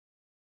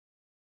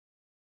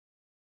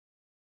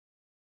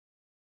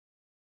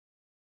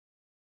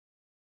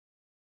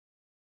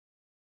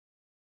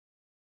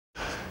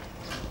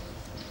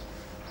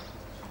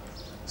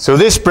So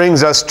this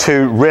brings us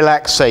to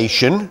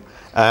relaxation,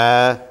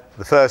 the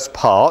first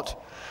part,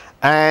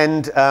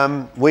 and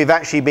we've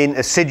actually been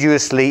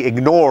assiduously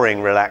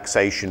ignoring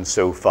relaxation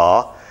so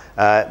far.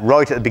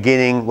 Right at the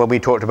beginning, when we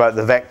talked about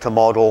the vector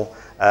model,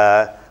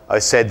 I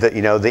said that,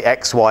 you know, the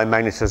XY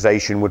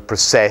magnetization would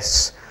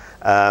precess,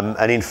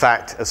 and in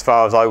fact, as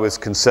far as I was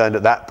concerned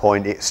at that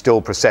point, it's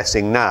still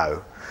precessing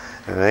now.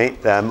 Right?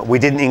 We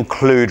didn't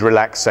include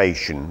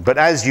relaxation, but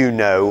as you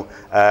know,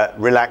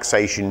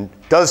 relaxation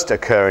does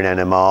occur in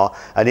NMR,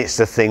 and it's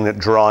the thing that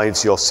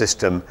drives your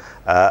system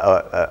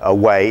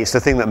away. It's the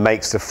thing that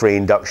makes the free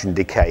induction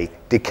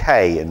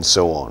decay and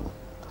so on.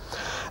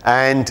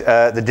 And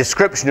the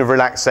description of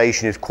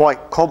relaxation is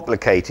quite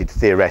complicated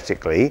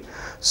theoretically,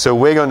 so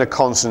we're going to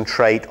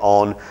concentrate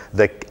on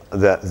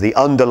the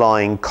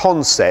underlying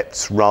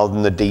concepts rather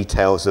than the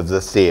details of the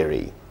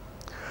theory.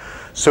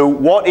 So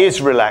what is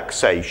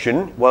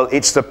relaxation? Well,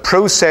 it's the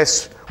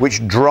process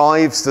which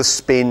drives the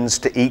spins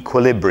to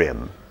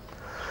equilibrium.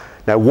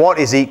 Now, what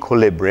is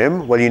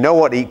equilibrium? Well, you know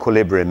what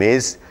equilibrium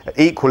is. At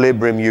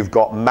equilibrium, you've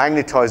got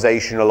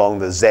magnetization along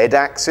the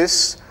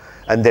z-axis,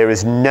 and there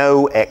is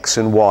no x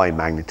and y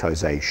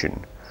magnetization.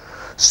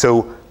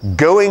 So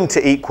going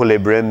to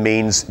equilibrium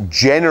means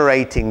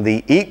generating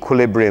the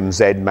equilibrium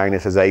z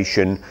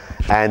magnetization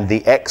and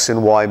the x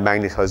and y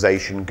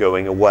magnetization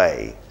going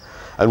away.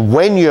 And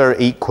when you're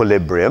at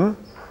equilibrium,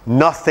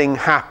 nothing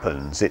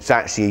happens. It's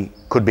actually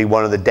could be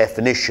one of the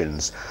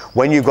definitions.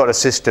 When you've got a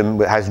system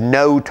that has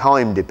no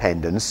time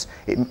dependence,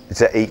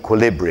 it's at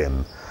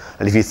equilibrium.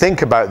 And if you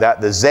think about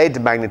that, the Z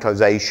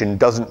magnetization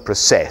doesn't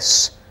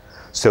precess,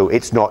 so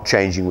it's not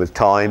changing with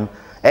time.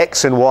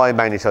 X and Y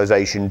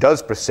magnetization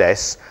does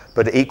precess,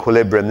 but at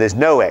equilibrium there's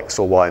no X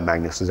or Y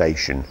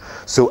magnetization.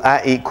 So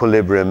at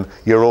equilibrium,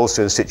 you're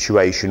also in a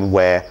situation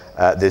where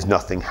there's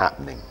nothing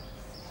happening.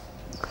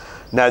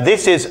 Now,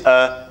 this is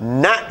a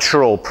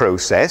natural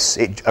process.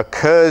 It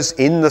occurs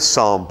in the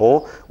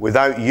sample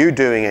without you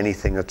doing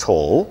anything at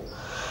all.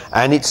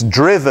 And it's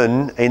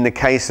driven, in the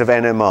case of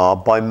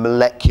NMR, by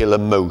molecular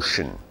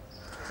motion.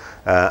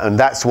 And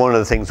that's one of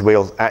the things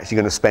we're actually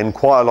going to spend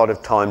quite a lot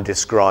of time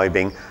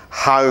describing,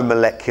 how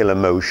molecular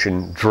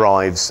motion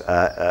drives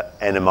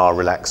NMR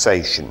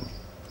relaxation.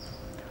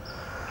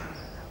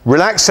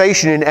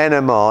 Relaxation in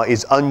NMR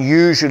is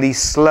unusually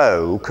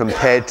slow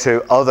compared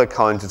to other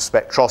kinds of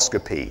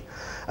spectroscopy.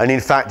 And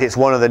in fact, it's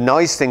one of the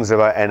nice things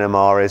about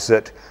NMR is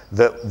that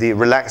the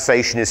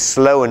relaxation is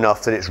slow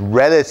enough that it's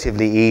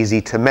relatively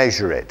easy to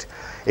measure it.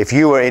 If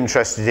you were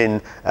interested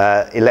in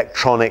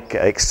electronic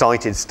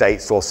excited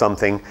states or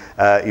something,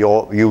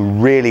 you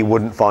really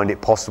wouldn't find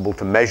it possible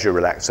to measure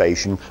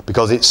relaxation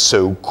because it's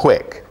so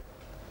quick.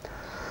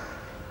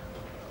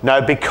 Now,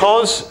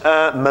 because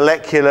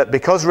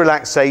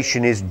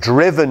relaxation is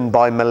driven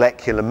by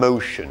molecular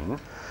motion,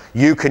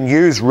 you can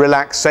use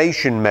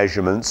relaxation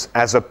measurements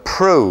as a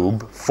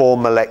probe for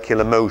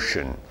molecular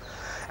motion.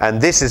 And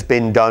this has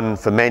been done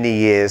for many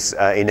years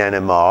in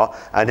NMR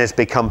and has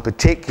become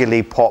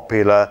particularly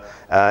popular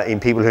in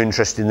people who are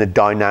interested in the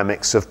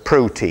dynamics of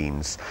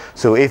proteins.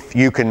 So if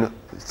you can,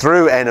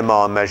 through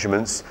NMR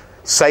measurements,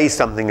 say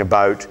something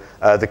about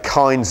the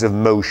kinds of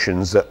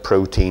motions that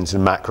proteins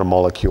and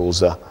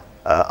macromolecules are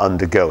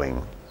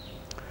undergoing.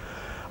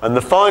 And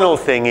the final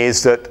thing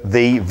is that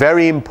the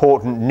very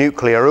important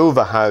nuclear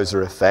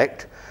Overhauser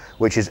effect,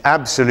 which is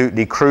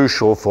absolutely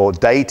crucial for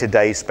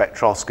day-to-day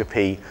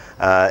spectroscopy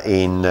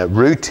in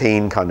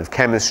routine kind of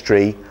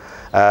chemistry,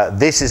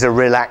 this is a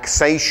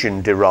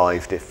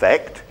relaxation-derived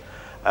effect,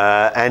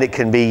 and it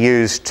can be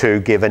used to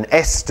give an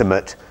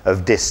estimate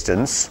of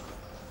distance.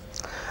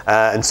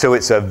 And so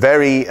it's a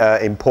very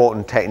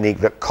important technique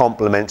that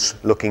complements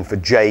looking for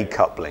J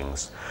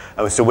couplings.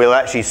 So we'll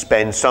actually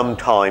spend some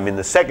time in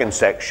the second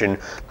section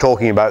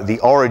talking about the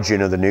origin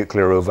of the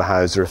nuclear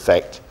Overhauser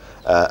effect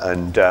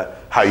and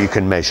how you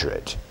can measure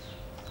it.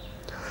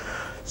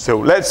 So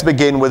let's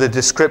begin with a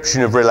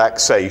description of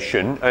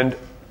relaxation. And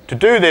to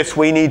do this,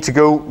 we need to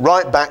go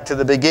right back to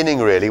the beginning,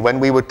 really, when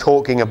we were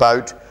talking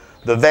about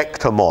the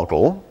vector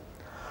model.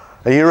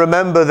 And you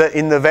remember that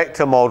in the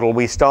vector model,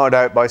 we start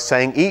out by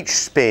saying each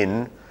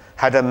spin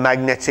had a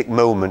magnetic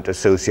moment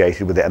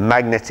associated with it, a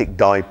magnetic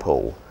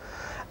dipole.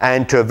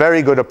 And to a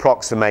very good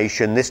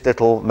approximation, this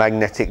little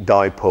magnetic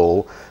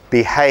dipole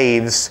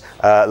behaves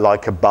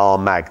like a bar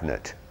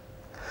magnet.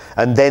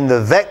 And then the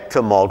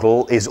vector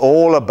model is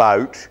all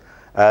about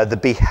the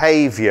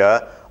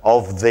behavior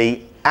of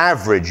the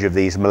average of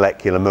these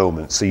molecular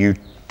moments. So you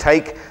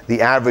take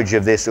the average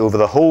of this over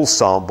the whole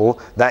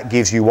sample, that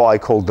gives you what I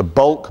call the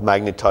bulk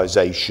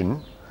magnetization.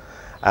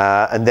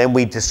 And then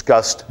we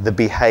discussed the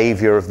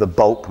behavior of the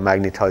bulk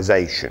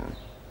magnetization.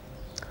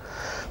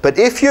 But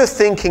if you're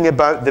thinking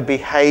about the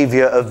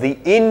behavior of the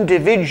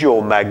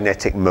individual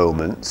magnetic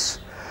moments,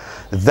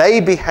 they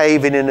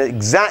behave in an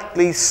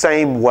exactly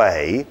same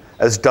way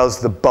as does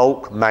the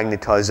bulk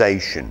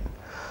magnetization.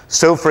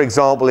 So for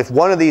example, if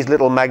one of these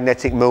little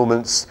magnetic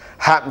moments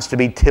happens to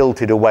be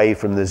tilted away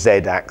from the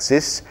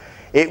z-axis,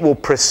 it will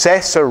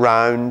precess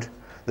around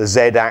the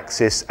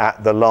z-axis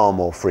at the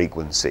Larmor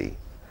frequency.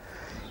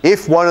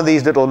 if one of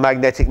these little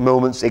magnetic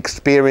moments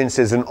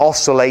experiences an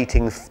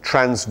oscillating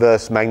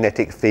transverse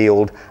magnetic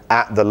field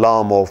at the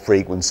Larmor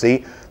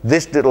frequency,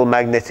 this little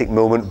magnetic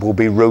moment will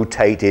be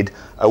rotated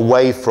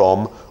away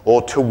from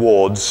or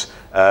towards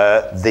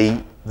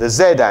the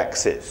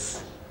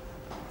z-axis.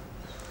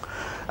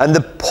 And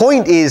the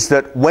point is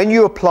that when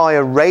you apply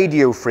a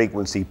radio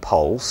frequency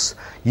pulse,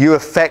 you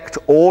affect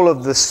all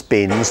of the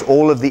spins,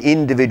 all of the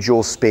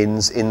individual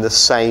spins in the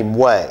same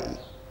way.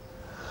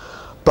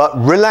 But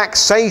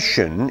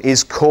relaxation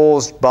is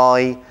caused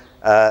by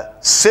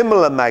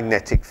similar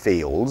magnetic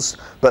fields,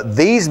 but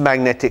these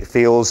magnetic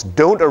fields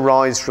don't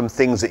arise from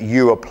things that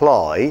you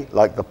apply,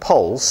 like the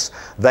pulse.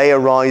 They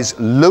arise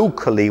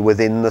locally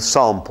within the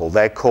sample.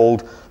 They're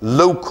called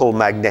local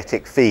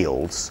magnetic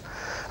fields.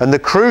 And the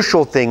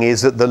crucial thing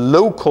is that the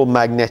local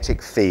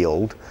magnetic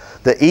field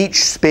that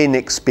each spin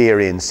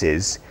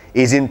experiences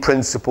is in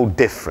principle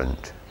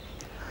different.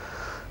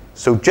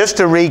 So just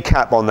to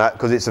recap on that,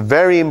 because it's a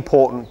very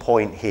important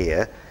point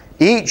here,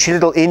 each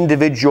little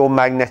individual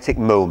magnetic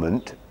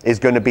moment is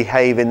going to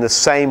behave in the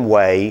same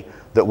way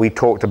that we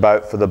talked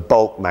about for the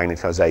bulk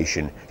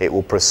magnetization. It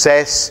will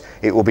precess,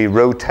 it will be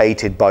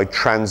rotated by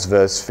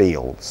transverse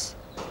fields.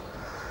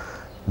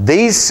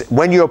 These,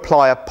 when you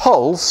apply a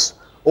pulse,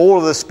 all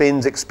of the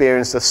spins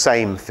experience the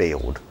same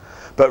field.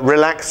 But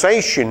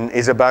relaxation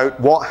is about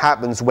what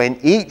happens when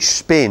each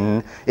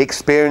spin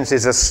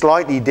experiences a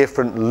slightly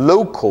different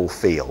local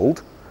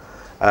field,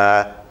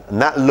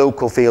 and that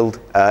local field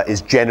is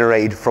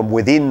generated from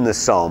within the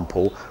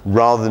sample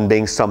rather than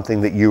being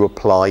something that you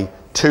apply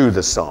to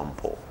the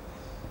sample.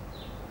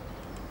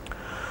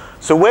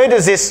 So where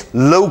does this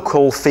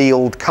local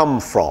field come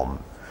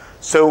from?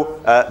 So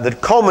the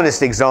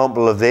commonest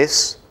example of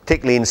this,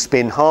 particularly in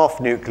spin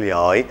half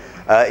nuclei,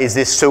 is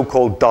this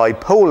so-called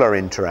dipolar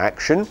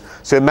interaction.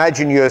 So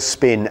imagine your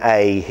spin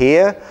A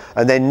here,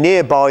 and then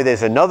nearby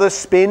there's another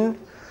spin.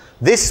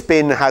 This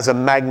spin has a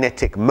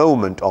magnetic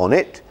moment on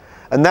it,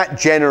 and that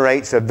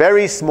generates a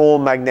very small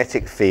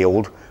magnetic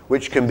field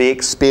which can be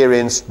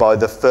experienced by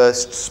the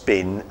first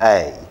spin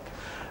A.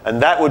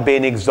 And that would be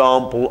an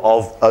example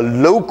of a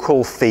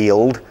local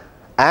field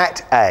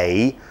at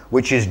A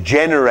which is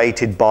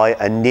generated by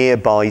a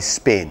nearby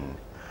spin.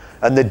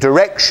 And the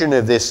direction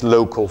of this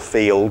local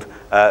field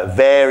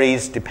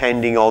varies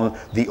depending on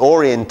the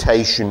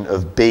orientation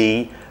of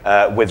B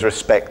with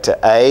respect to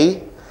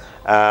A,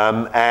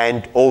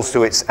 and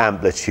also its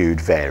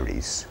amplitude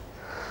varies.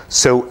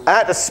 So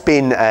at a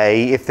spin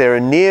A, if there are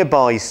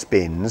nearby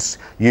spins,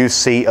 you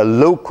see a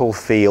local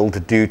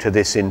field due to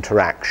this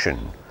interaction.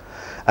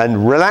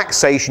 And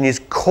relaxation is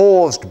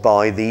caused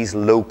by these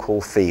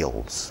local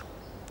fields.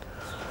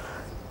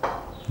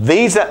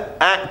 These are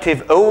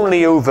active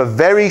only over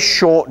very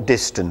short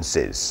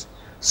distances,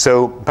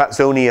 so perhaps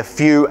only a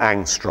few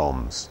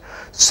angstroms.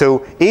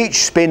 So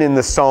each spin in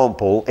the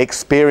sample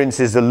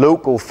experiences a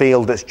local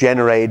field that's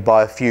generated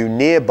by a few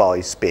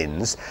nearby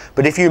spins,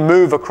 but if you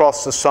move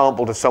across the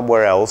sample to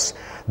somewhere else,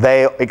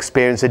 they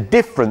experience a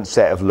different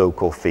set of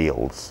local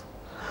fields.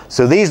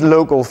 So these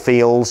local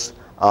fields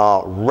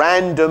are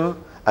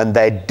random and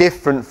they're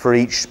different for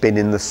each spin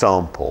in the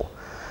sample.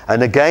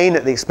 And again,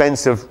 at the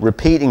expense of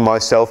repeating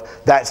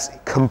myself, that's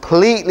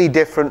completely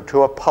different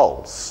to a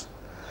pulse.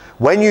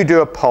 When you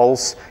do a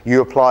pulse,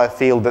 you apply a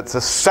field that's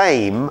the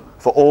same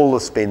for all the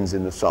spins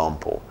in the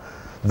sample.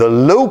 The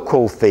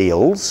local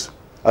fields,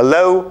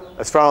 although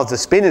as far as the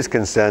spin is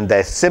concerned,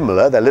 they're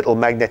similar, they're little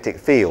magnetic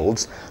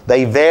fields,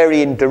 they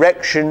vary in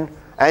direction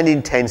and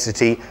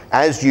intensity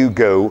as you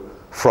go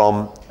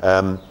from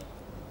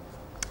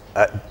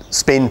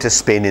spin to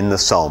spin in the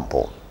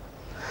sample.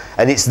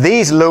 And it's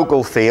these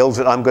local fields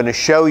that I'm going to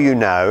show you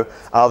now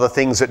are the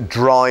things that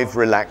drive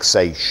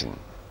relaxation.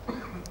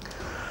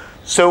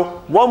 So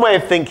one way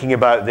of thinking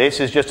about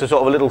this is just a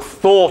sort of a little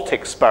thought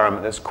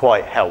experiment that's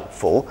quite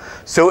helpful.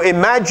 So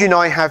imagine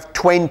I have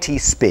 20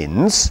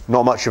 spins,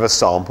 not much of a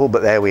sample,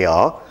 but there we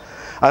are.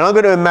 And I'm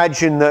going to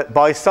imagine that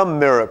by some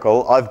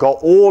miracle I've got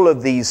all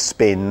of these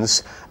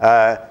spins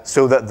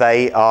so that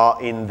they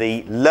are in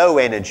the low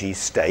energy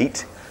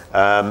state,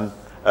 the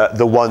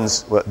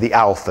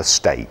alpha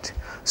state.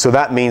 So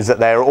that means that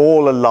they're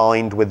all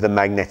aligned with the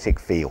magnetic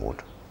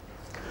field.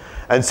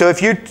 And so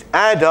if you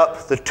add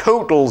up the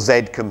total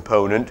Z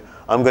component,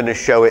 I'm going to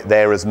show it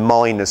there as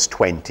minus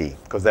 20,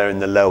 because they're in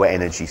the lower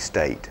energy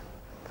state.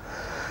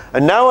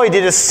 And now I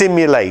did a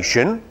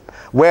simulation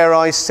where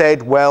I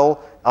said,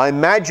 well, I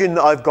imagine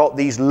that I've got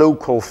these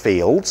local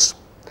fields,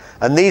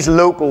 and these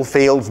local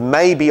fields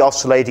may be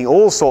oscillating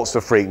all sorts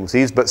of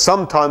frequencies, but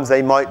sometimes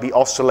they might be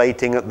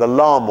oscillating at the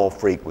Larmor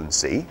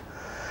frequency.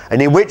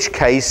 And in which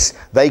case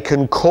they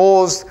can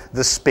cause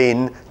the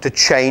spin to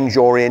change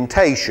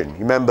orientation.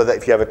 Remember that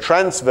if you have a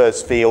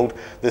transverse field,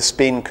 the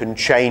spin can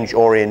change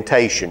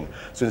orientation.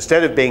 So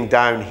instead of being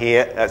down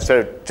here,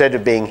 instead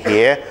of being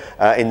here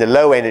in the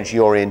low energy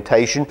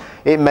orientation,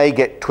 it may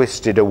get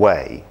twisted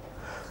away.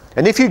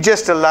 And if you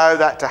just allow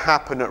that to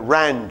happen at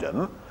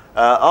random,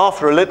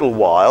 after a little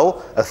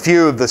while, a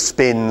few of the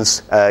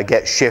spins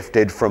get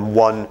shifted from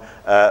one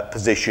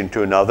position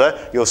to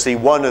another. You'll see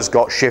one has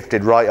got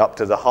shifted right up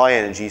to the high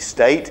energy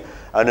state,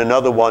 and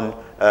another one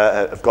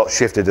have got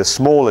shifted a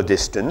smaller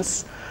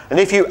distance. And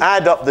if you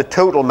add up the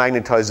total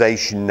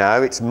magnetization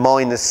now, it's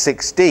minus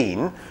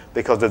 16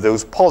 because of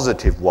those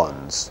positive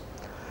ones.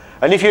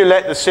 And if you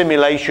let the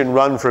simulation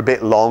run for a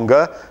bit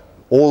longer,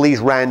 all these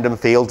random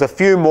fields, a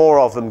few more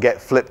of them get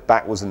flipped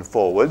backwards and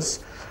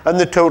forwards, and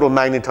the total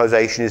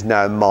magnetization is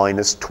now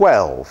minus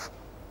 12.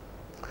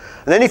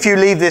 And then if you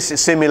leave this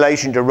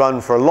simulation to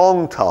run for a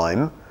long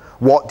time,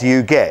 what do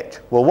you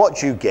get? Well,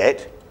 what you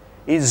get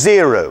is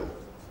 0.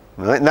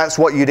 Right? And that's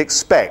what you'd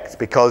expect,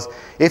 because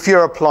if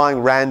you're applying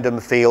random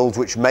fields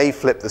which may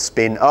flip the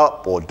spin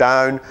up or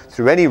down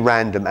through any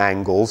random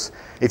angles,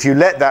 if you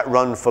let that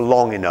run for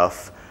long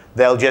enough,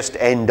 they'll just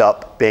end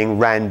up being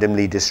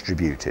randomly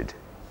distributed.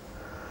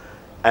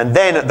 And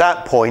then at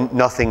that point,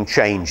 nothing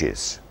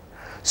changes.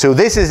 So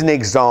this is an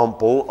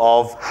example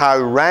of how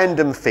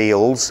random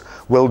fields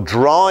will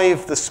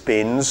drive the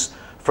spins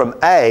from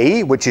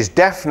A, which is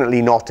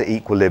definitely not at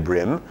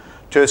equilibrium,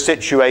 to a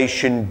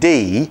situation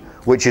D,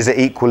 which is at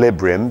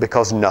equilibrium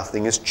because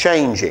nothing is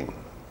changing.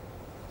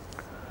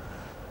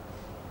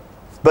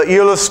 But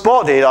you'll have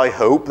spotted, I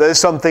hope, there's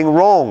something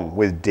wrong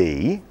with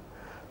D,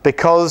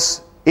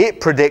 because it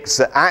predicts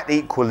that at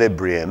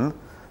equilibrium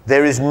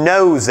there is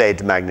no Z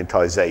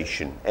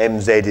magnetization.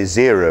 Mz is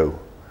 0.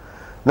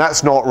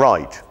 That's not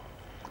right.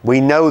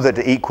 We know that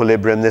at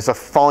equilibrium there's a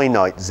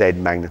finite Z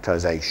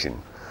magnetization.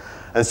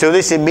 And so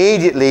this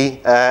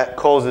immediately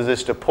causes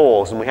us to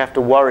pause, and we have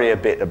to worry a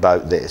bit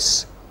about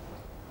this.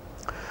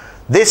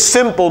 This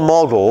simple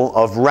model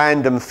of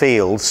random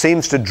fields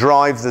seems to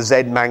drive the Z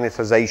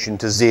magnetization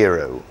to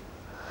 0.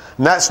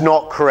 And that's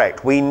not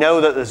correct. We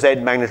know that the Z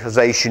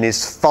magnetization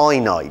is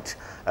finite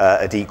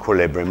at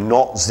equilibrium,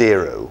 not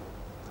 0.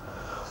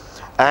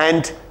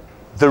 And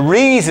the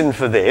reason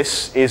for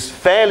this is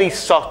fairly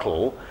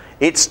subtle.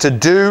 It's to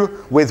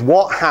do with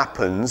what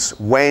happens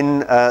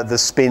when the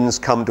spins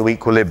come to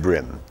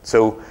equilibrium.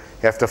 So you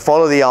have to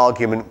follow the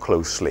argument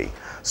closely.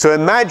 So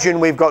imagine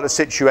we've got a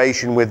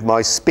situation with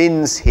my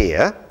spins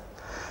here,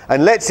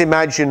 and let's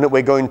imagine that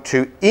we're going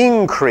to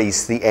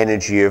increase the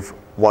energy of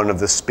one of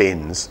the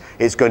spins.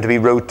 It's going to be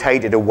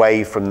rotated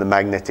away from the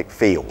magnetic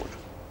field.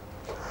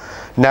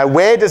 Now,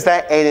 where does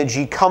that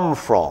energy come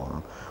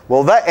from?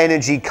 Well, that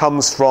energy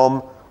comes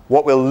from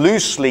what we'll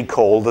loosely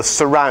call the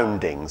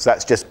surroundings.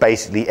 That's just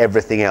basically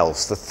everything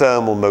else, the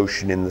thermal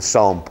motion in the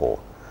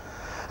sample.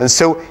 And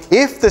so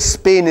if the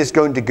spin is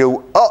going to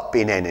go up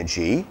in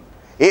energy,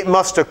 it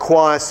must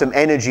acquire some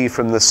energy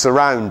from the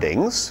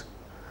surroundings.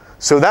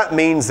 So that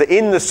means that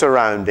in the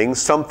surroundings,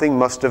 something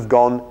must have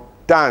gone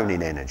down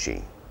in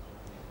energy.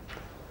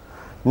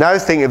 Now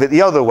think of it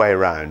the other way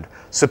around.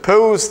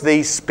 Suppose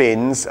these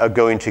spins are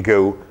going to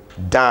go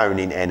down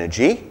in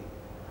energy.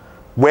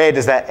 Where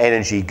does that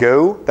energy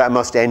go? That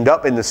must end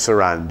up in the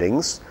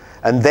surroundings,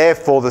 and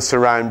therefore the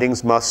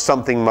surroundings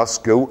something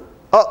must go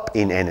up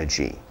in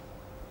energy.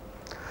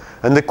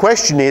 And the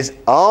question is,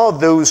 are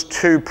those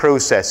two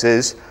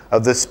processes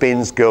of the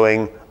spins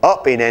going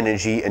up in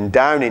energy and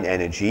down in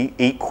energy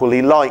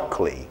equally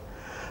likely?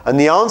 And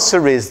the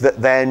answer is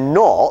that they're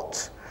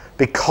not,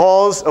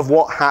 because of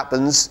what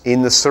happens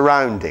in the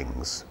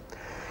surroundings.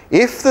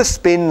 If the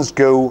spins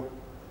go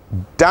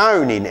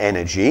down in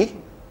energy,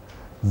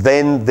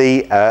 then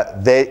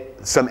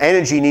some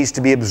energy needs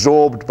to be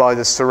absorbed by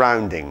the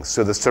surroundings.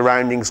 So the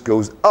surroundings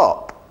goes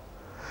up.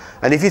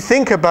 And if you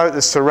think about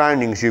the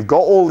surroundings, you've got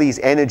all these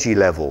energy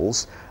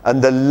levels,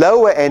 and the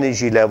lower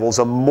energy levels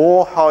are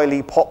more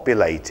highly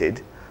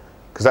populated,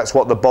 because that's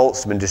what the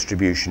Boltzmann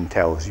distribution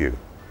tells you.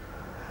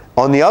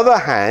 On the other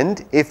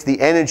hand, if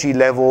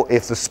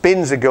the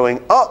spins are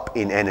going up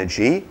in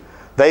energy,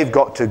 they've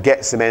got to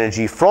get some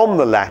energy from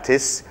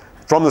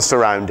the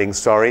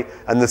surroundings,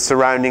 and the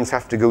surroundings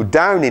have to go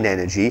down in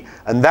energy,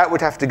 and that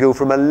would have to go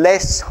from a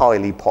less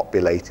highly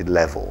populated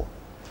level.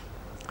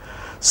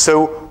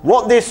 So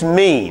what this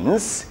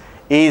means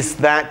is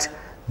that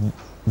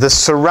the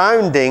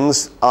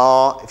surroundings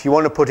are, if you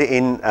want to put it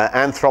in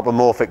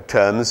anthropomorphic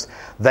terms,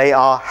 they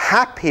are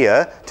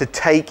happier to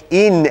take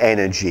in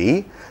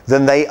energy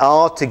than they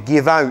are to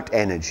give out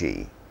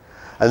energy.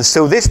 And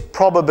so this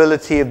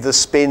probability of the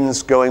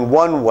spins going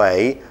one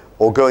way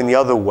or going the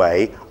other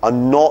way are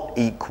not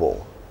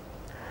equal.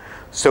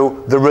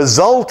 So the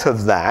result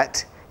of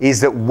that is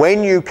that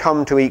when you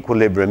come to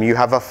equilibrium, you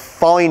have a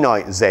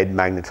finite Z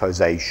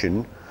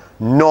magnetization,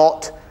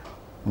 not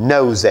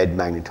no Z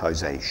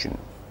magnetization.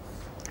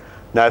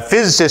 Now,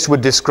 physicists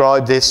would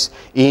describe this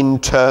in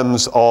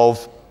terms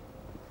of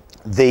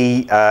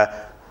the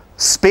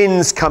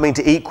spins coming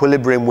to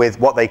equilibrium with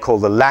what they call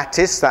the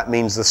lattice. That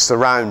means the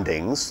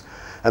surroundings.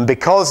 And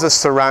because the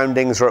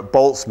surroundings are at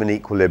Boltzmann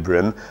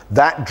equilibrium,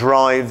 that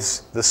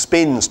drives the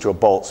spins to a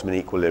Boltzmann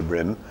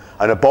equilibrium.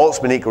 And a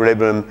Boltzmann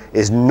equilibrium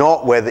is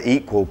not where the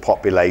equal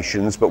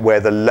populations, but where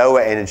the lower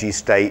energy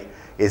state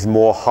is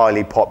more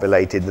highly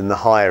populated than the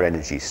higher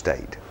energy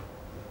state.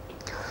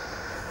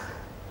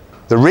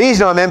 The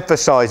reason I'm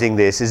emphasizing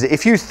this is that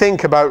if you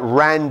think about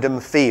random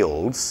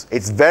fields,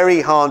 it's very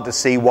hard to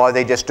see why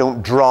they just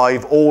don't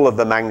drive all of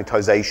the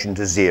magnetization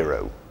to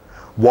zero.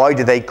 Why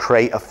do they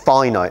create a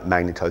finite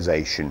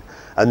magnetization?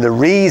 And the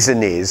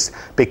reason is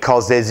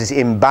because there's this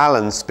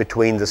imbalance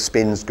between the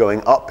spins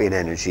going up in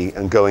energy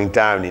and going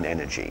down in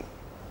energy.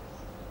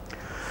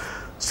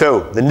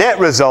 So the net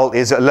result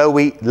is that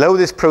although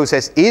this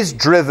process is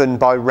driven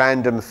by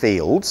random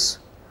fields,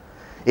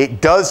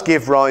 it does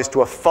give rise to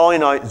a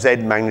finite Z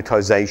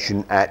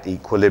magnetization at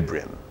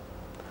equilibrium.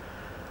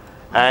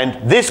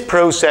 And this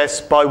process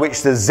by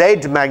which the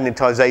Z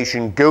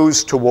magnetization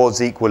goes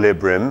towards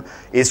equilibrium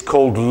is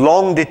called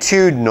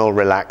longitudinal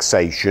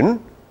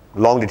relaxation.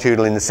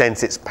 Longitudinal in the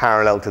sense it's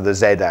parallel to the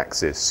Z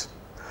axis.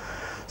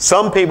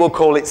 Some people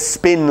call it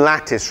spin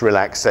lattice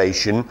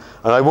relaxation,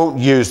 and I won't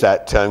use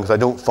that term because I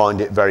don't find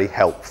it very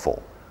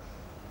helpful.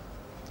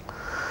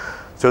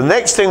 So the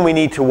next thing we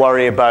need to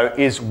worry about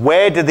is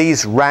where do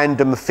these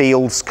random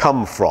fields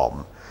come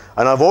from?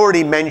 And I've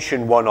already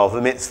mentioned one of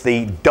them. It's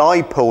the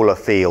dipolar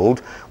field,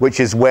 which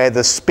is where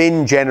the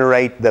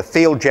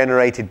field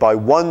generated by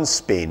one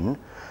spin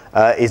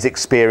is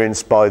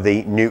experienced by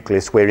the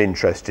nucleus we're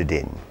interested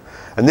in.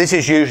 And this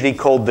is usually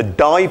called the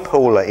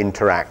dipolar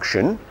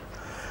interaction.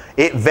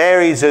 It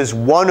varies as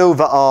 1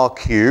 over r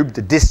cubed,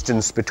 the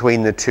distance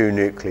between the two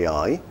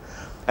nuclei.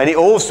 And it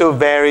also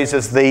varies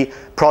as the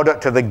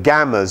product of the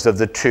gammas of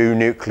the two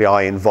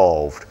nuclei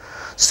involved.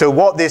 So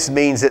what this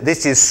means that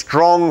this is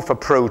strong for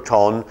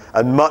proton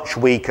and much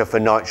weaker for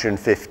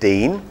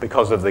nitrogen-15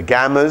 because of the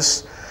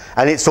gammas.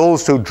 And it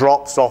also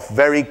drops off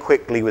very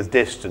quickly with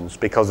distance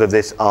because of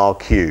this r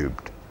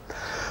cubed.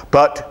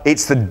 But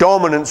it's the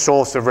dominant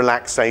source of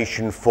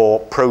relaxation for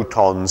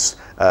protons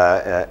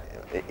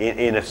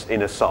in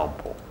a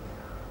sample.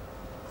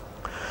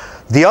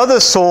 The other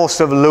source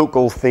of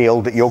local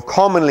field that you'll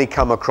commonly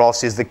come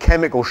across is the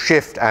chemical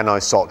shift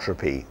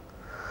anisotropy.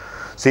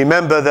 So you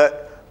remember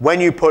that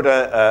when you put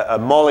a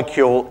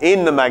molecule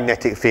in the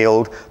magnetic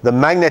field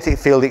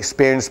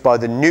experienced by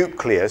the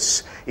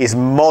nucleus is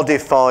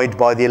modified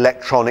by the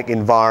electronic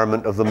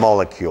environment of the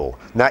molecule.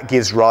 And that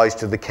gives rise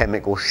to the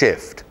chemical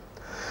shift.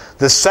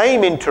 The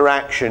same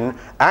interaction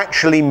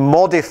actually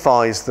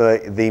modifies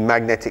the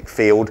magnetic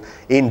field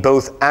in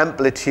both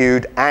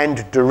amplitude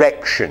and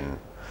direction.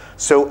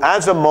 So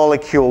as a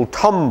molecule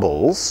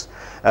tumbles,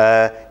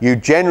 you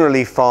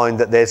generally find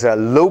that there's a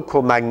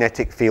local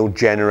magnetic field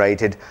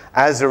generated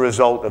as a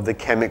result of the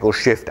chemical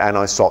shift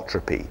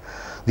anisotropy.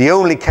 The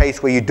only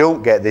case where you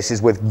don't get this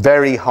is with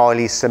very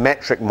highly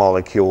symmetric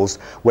molecules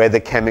where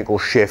the chemical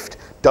shift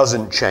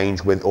doesn't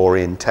change with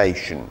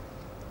orientation.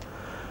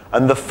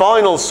 And the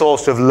final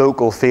source of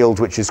local field,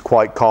 which is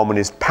quite common,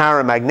 is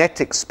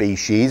paramagnetic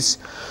species.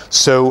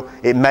 So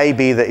it may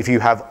be that if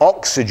you have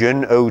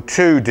oxygen,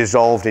 O2,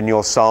 dissolved in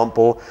your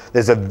sample,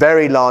 there's a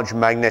very large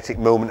magnetic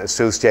moment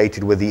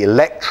associated with the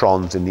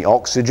electrons in the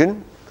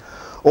oxygen.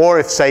 Or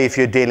if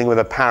you're dealing with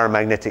a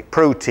paramagnetic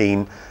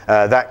protein,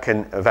 that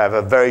can have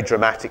a very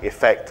dramatic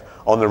effect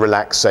on the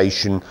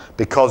relaxation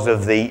because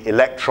of the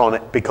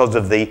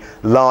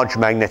large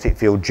magnetic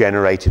field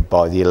generated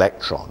by the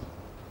electron.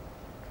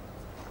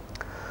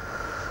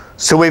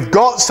 So we've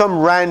got some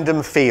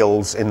random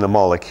fields in the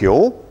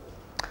molecule,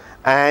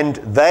 and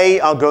they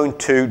are going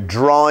to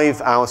drive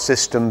our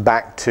system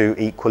back to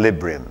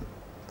equilibrium.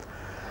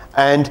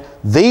 And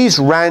these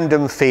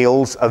random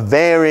fields are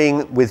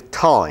varying with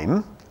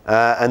time,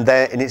 and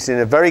it's in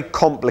a very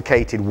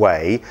complicated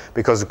way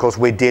because, of course,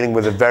 we're dealing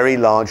with a very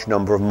large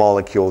number of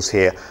molecules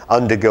here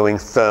undergoing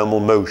thermal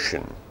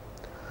motion.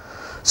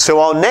 So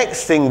our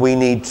next thing we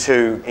need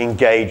to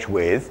engage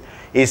with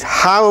is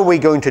how are we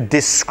going to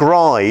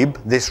describe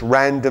this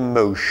random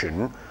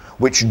motion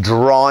which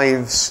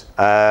drives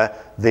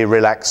the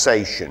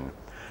relaxation.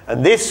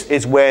 And this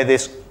is where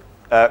this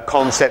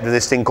concept of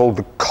this thing called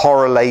the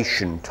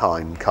correlation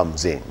time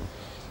comes in.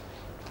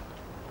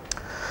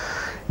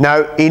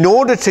 Now, in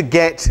order to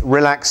get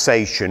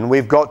relaxation,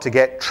 we've got to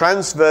get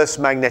transverse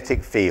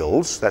magnetic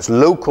fields, that's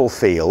local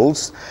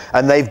fields,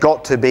 and they've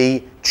got to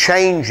be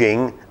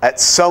changing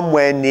at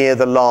somewhere near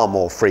the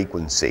Larmor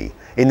frequency,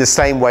 in the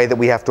same way that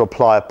we have to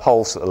apply a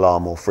pulse at the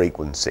Larmor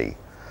frequency.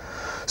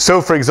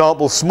 So, for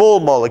example, small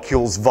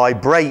molecules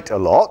vibrate a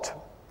lot,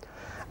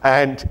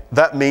 and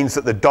that means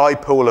that the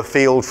dipolar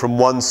field from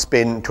one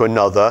spin to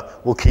another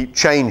will keep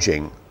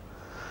changing.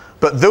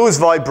 But those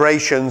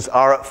vibrations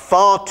are at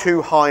far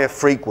too high a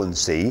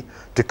frequency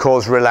to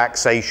cause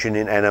relaxation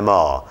in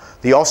NMR.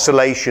 The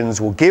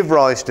oscillations will give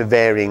rise to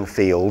varying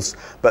fields,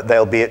 but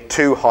they'll be at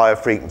too high a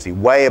frequency,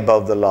 way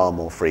above the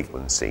Larmor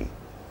frequency.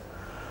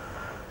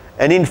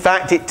 And in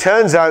fact, it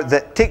turns out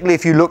that, particularly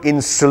if you look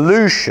in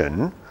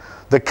solution,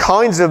 the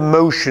kinds of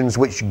motions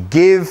which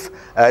give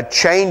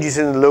changes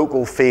in the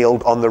local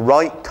field on the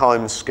right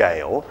time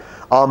scale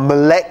are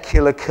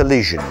molecular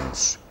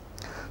collisions.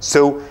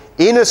 So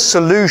in a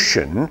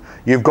solution,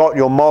 you've got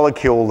your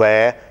molecule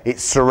there,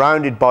 it's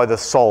surrounded by the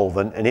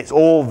solvent, and it's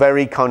all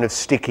very kind of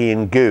sticky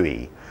and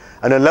gooey.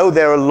 And although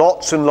there are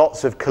lots and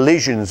lots of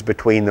collisions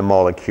between the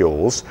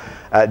molecules,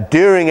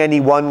 during any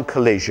one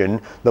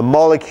collision, the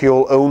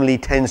molecule only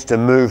tends to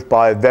move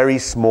by a very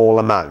small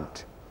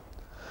amount.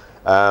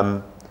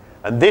 And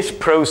this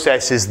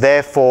process is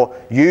therefore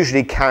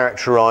usually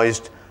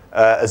characterized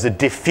as a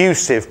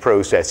diffusive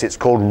process. It's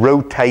called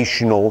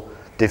rotational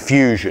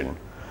diffusion.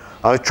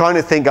 I was trying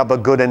to think up a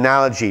good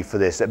analogy for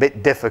this, a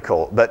bit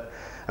difficult, but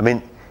I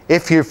mean,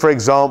 if you, for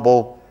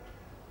example,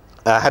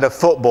 had a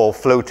football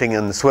floating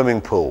in the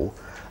swimming pool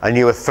and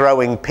you were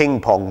throwing ping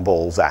pong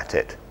balls at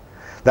it,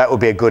 that would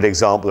be a good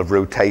example of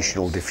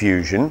rotational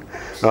diffusion,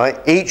 right?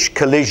 Each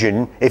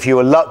collision, if you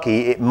were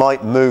lucky, it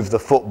might move the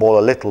football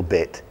a little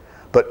bit,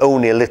 but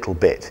only a little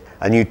bit,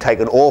 and you take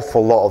an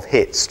awful lot of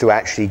hits to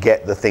actually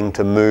get the thing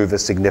to move a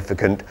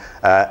significant,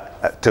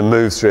 to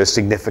move through a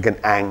significant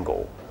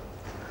angle.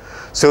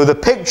 So the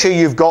picture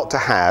you've got to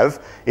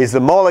have is the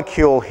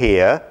molecule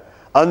here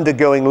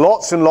undergoing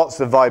lots and lots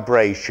of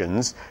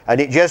vibrations, and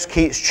it just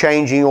keeps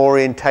changing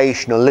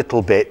orientation a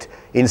little bit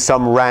in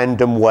some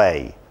random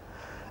way.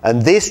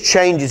 And this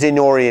changes in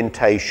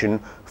orientation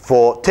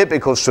for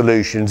typical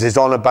solutions is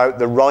on about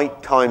the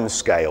right time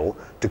scale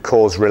to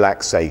cause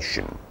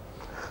relaxation.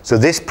 So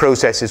this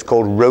process is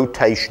called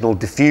rotational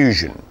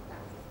diffusion.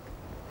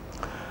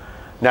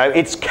 Now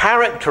it's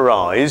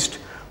characterized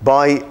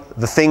by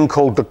the thing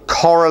called the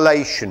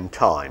correlation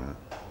time.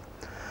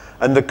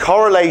 And the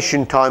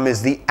correlation time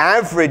is the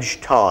average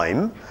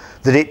time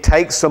that it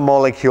takes a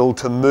molecule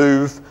to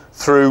move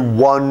through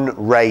 1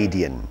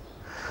 radian.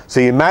 So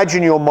you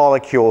imagine your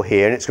molecule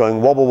here, and it's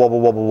going wobble, wobble,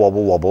 wobble,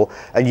 wobble, wobble,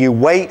 and you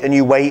wait and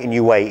you wait and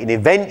you wait, and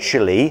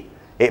eventually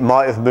it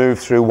might have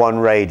moved through 1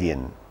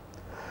 radian.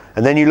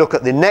 And then you look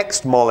at the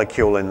next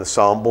molecule in the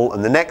sample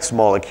and the next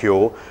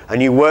molecule,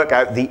 and you work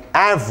out the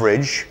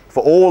average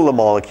for all the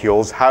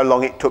molecules, how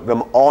long it took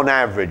them on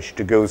average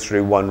to go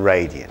through 1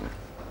 radian.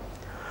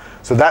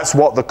 So that's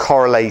what the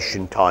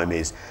correlation time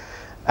is.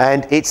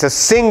 And it's a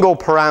single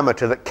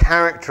parameter that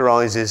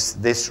characterizes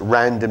this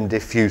random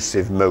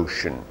diffusive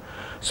motion.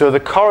 So the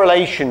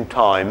correlation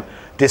time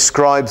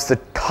describes the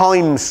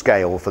time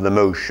scale for the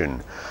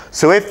motion.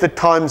 So if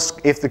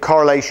the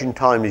correlation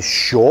time is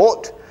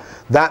short,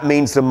 that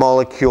means the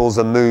molecules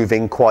are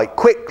moving quite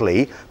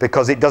quickly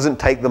because it doesn't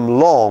take them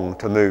long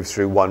to move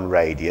through 1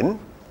 radian.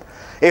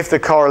 If the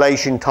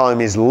correlation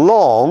time is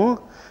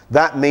long,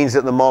 that means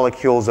that the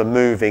molecules are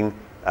moving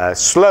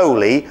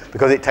slowly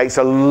because it takes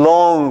a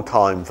long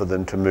time for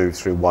them to move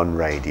through 1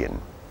 radian.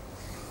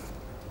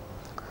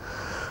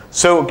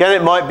 So again,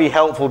 it might be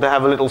helpful to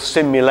have a little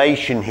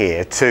simulation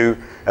here to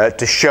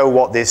show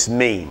what this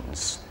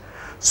means.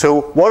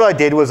 So what I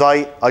did was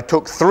I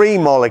took 3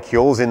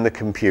 molecules in the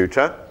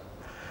computer,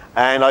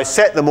 and I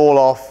set them all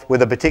off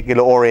with a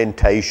particular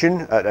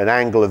orientation at an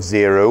angle of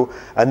 0,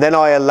 and then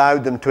I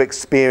allowed them to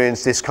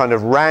experience this kind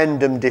of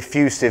random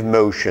diffusive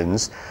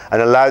motions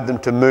and allowed them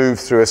to move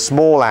through a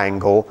small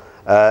angle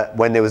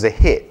when there was a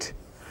hit.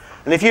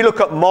 And if you look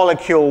at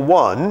molecule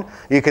 1,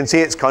 you can see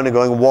it's kind of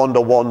going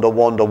wander, wander,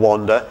 wander,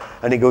 wander,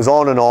 and it goes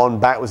on,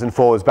 backwards and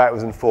forwards,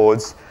 backwards and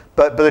forwards.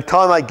 But by the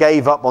time I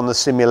gave up on the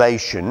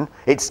simulation,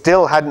 it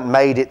still hadn't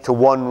made it to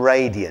 1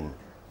 radian.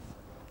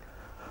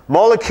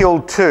 Molecule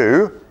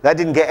 2, that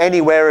didn't get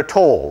anywhere at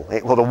all.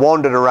 It would have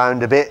wandered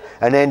around a bit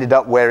and ended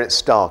up where it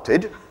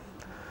started.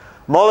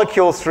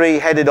 Molecule 3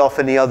 headed off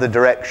in the other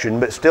direction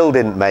but still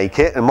didn't make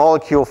it, and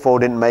molecule 4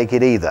 didn't make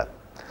it either.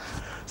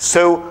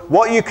 So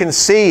what you can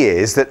see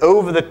is that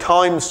over the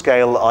time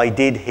scale I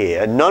did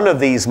here, none of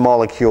these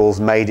molecules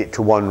made it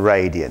to 1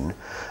 radian.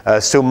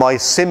 So my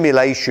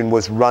simulation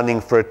was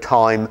running for a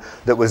time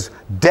that was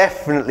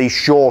definitely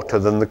shorter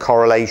than the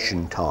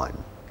correlation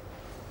time.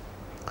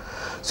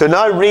 So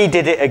now I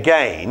redid it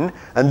again,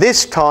 and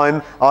this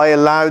time I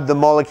allowed the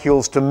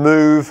molecules to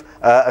move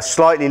a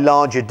slightly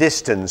larger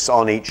distance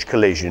on each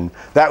collision.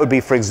 That would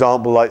be, for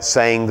example, like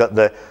saying that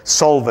the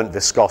solvent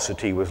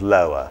viscosity was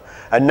lower.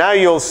 And now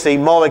you'll see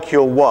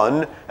molecule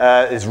 1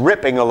 is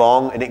ripping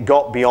along, and it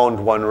got beyond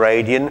 1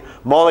 radian.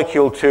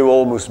 Molecule 2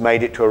 almost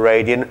made it to a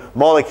radian.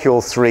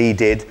 Molecule 3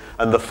 did,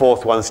 and the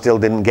 4th one still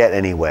didn't get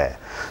anywhere.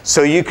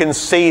 So you can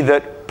see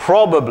that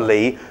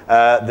probably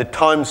the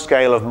time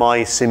scale of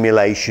my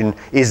simulation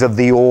is of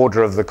the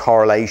order of the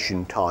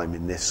correlation time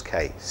in this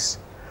case.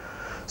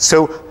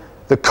 So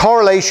the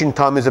correlation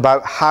time is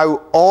about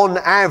how long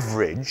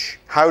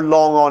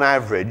on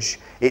average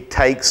it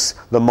takes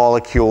the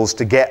molecules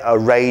to get a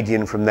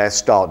radian from their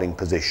starting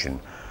position.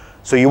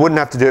 So you wouldn't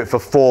have to do it for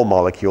 4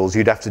 molecules,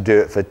 you'd have to do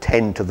it for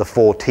 10 to the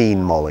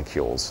 14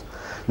 molecules.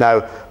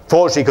 Now,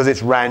 fortunately, because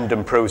it's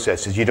random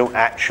processes, you don't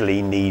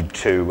actually need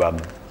to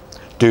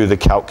do the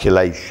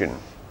calculation.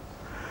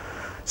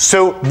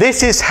 So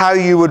this is how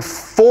you would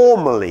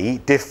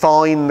formally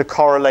define the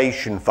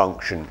correlation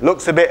function.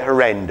 Looks a bit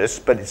horrendous,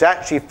 but it's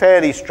actually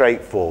fairly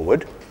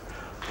straightforward.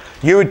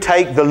 You would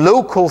take the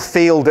local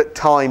field at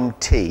time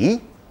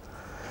t,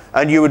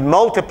 and you would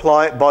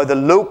multiply it by the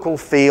local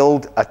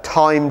field a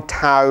time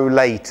tau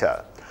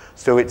later.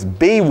 So it's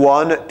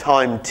B1 at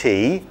time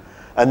t,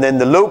 and then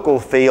the local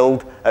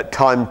field at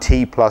time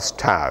t plus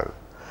tau.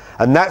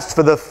 And that's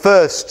for the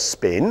first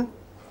spin.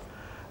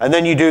 And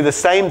then you do the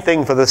same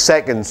thing for the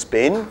second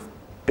spin,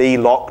 B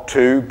log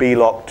 2, B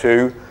log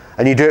 2,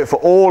 and you do it for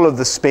all of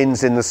the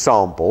spins in the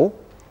sample.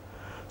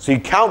 So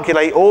you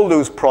calculate all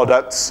those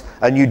products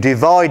and you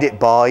divide it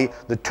by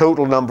the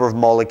total number of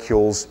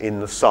molecules in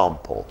the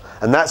sample.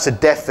 And that's a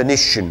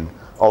definition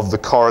of the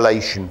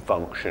correlation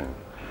function.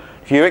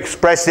 If you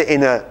express it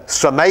in a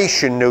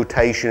summation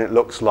notation, it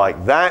looks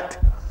like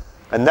that.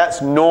 And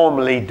that's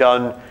normally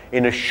done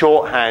in a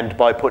shorthand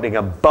by putting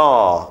a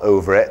bar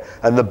over it.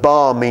 And the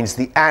bar means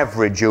the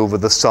average over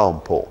the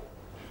sample.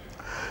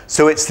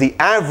 So it's the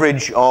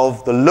average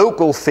of the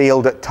local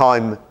field at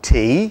time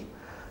t,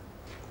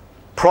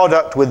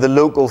 product with the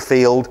local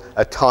field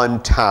at time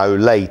tau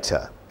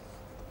later.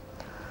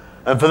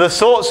 And for the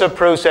sorts of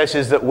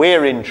processes that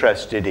we're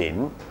interested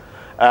in,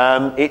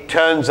 it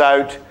turns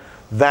out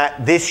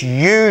that this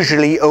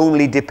usually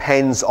only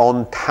depends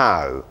on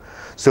tau.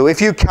 So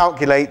if you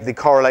calculate the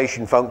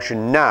correlation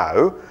function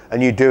now,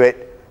 and you do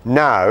it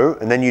now,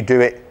 and then you do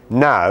it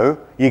now,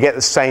 you get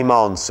the same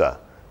answer.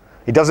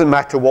 It doesn't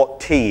matter what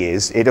t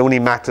is, it only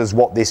matters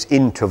what this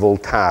interval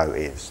tau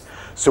is.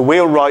 So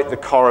we'll write the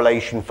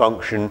correlation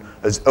function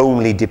as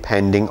only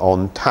depending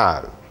on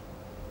tau.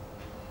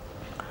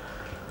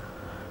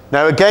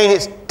 Now again,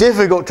 it's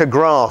difficult to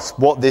grasp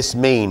what this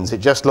means. It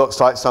just looks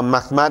like some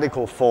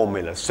mathematical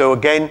formula. So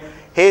again,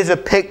 here's a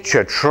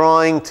picture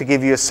trying to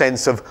give you a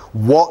sense of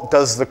what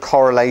does the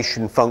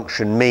correlation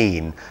function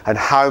mean and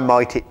how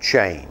might it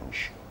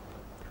change.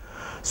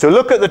 So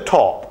look at the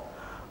top.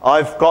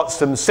 I've got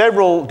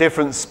several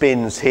different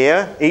spins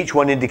here, each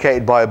one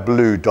indicated by a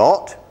blue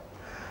dot.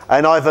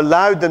 And I've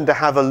allowed them to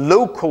have a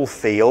local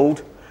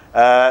field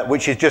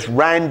which is just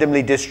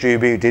randomly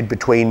distributed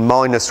between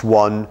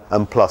 -1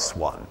 and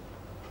 +1.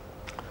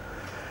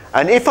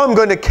 And if I'm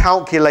going to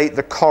calculate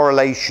the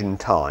correlation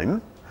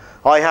time,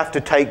 I have to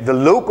take the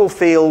local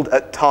field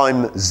at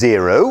time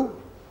 0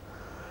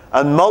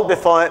 and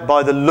multiply it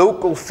by the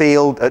local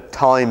field at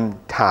time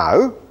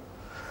tau,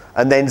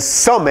 and then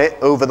sum it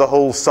over the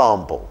whole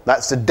sample.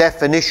 That's the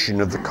definition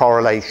of the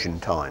correlation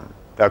time,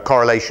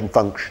 correlation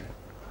function.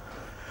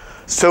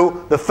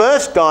 So the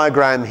first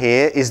diagram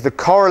here is the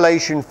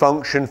correlation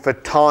function for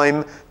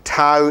time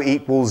tau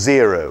equals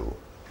 0.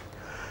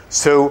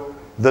 So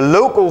the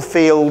local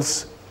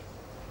fields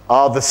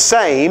are the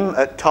same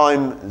at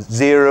time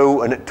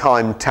 0 and at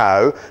time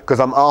tau, because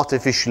I'm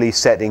artificially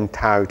setting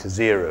tau to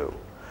 0.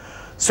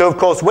 So of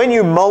course, when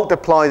you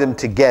multiply them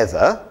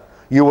together,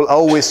 you will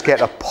always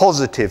get a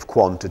positive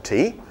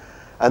quantity,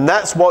 and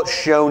that's what's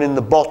shown in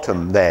the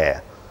bottom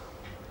there.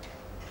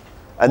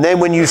 And then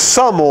when you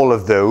sum all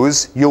of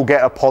those, you'll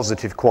get a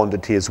positive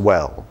quantity as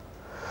well.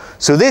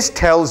 So this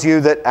tells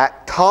you that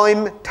at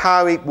time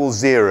tau equals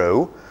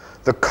 0,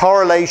 the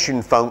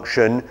correlation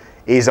function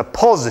is a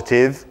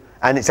positive,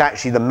 and it's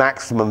actually the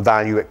maximum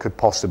value it could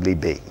possibly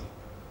be.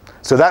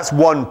 So that's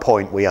one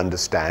point we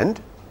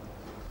understand.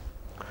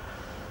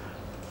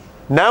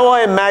 Now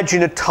I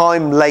imagine a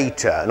time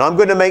later, and I'm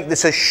going to make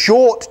this a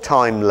short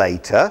time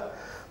later,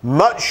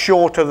 much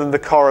shorter than the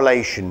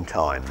correlation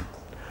time.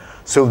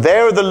 So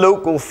there are the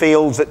local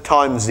fields at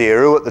time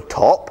 0 at the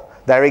top.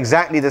 They're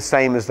exactly the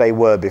same as they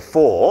were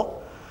before.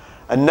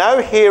 And now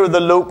here are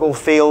the local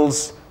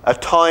fields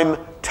at time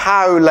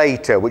tau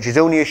later, which is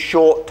only a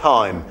short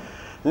time.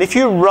 And if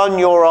you run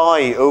your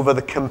eye over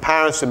the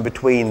comparison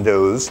between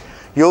those,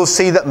 you'll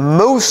see that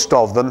most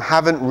of them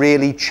haven't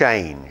really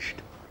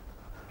changed.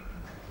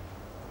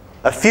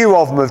 A few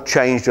of them have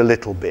changed a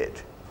little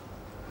bit.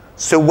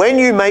 So when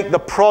you make the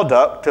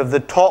product of the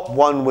top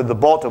one with the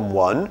bottom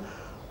one,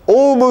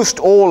 almost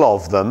all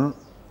of them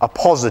are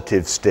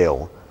positive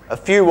still. A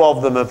few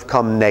of them have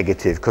come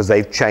negative because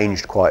they've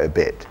changed quite a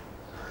bit.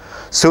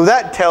 So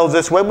that tells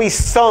us when we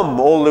sum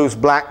all those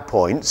black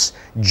points,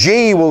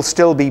 G will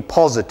still be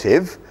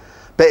positive,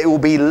 but it will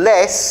be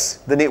less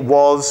than it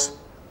was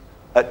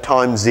at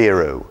time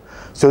 0.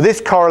 So this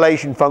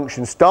correlation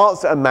function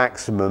starts at a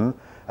maximum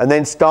and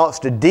then starts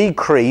to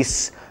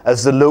decrease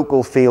as the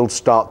local fields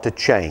start to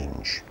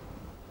change.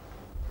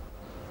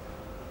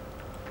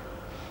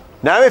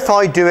 Now if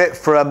I do it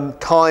for a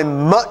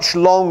time much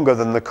longer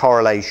than the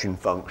correlation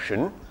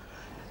function,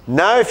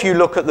 now if you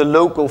look at the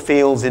local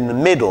fields in the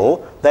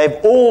middle, they've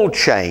all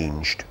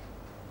changed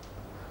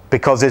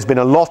because there's been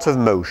a lot of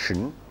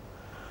motion.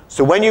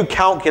 So when you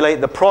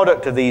calculate the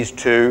product of these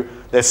two,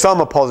 there's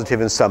some are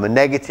positive and some are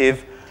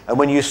negative, and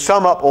when you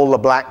sum up all the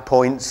black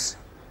points,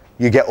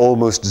 you get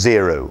almost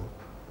 0.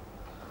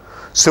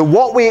 So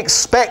what we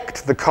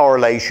expect the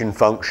correlation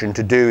function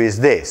to do is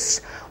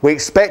this. We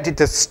expect it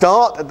to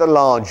start at the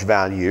large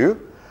value,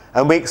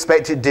 and we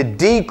expect it to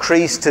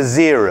decrease to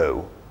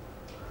 0.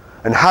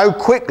 And how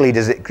quickly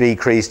does it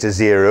decrease to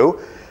 0?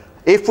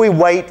 If we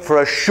wait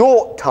for a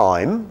short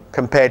time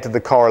compared to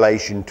the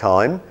correlation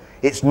time,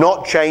 it's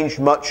not changed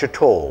much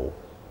at all.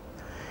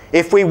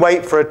 If we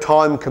wait for a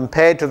time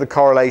compared to the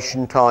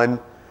correlation time,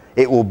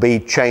 it will be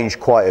changed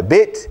quite a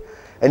bit.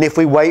 And if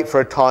we wait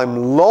for a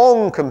time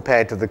long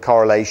compared to the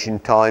correlation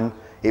time,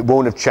 it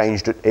won't have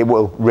changed. It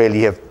will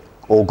really have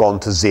or gone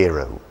to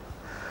 0.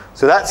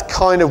 So that's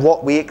kind of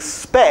what we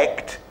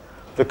expect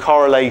the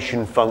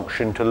correlation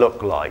function to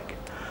look like.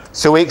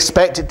 So we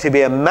expect it to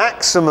be a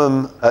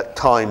maximum at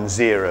time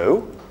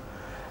 0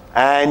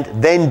 and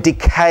then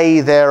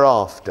decay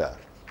thereafter.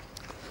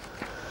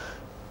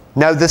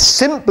 Now the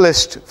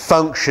simplest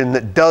function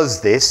that does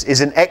this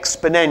is an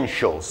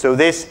exponential. So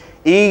this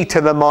e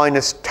to the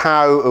minus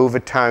tau over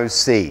tau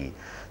c.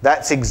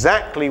 That's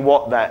exactly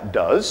what that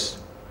does.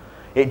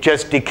 It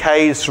just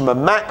decays from a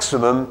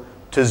maximum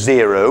to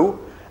 0,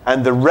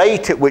 and the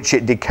rate at which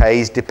it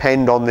decays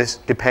depends on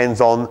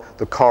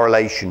the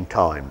correlation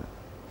time.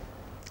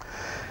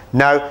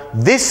 Now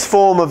this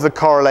form of the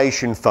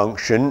correlation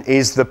function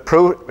is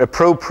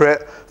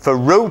appropriate for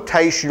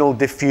rotational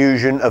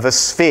diffusion of a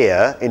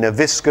sphere in a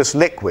viscous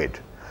liquid.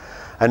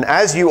 And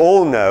as you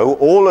all know,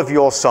 all of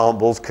your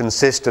samples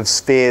consist of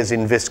spheres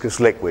in viscous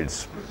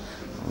liquids.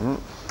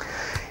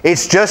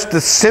 It's just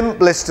the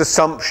simplest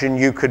assumption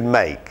you could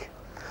make.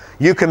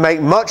 You can make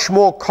much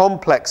more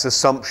complex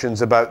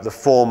assumptions about the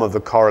form of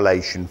the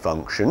correlation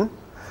function.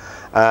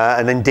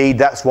 And indeed,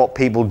 that's what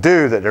people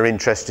do that are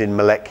interested in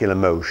molecular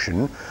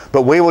motion.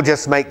 But we will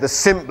just make the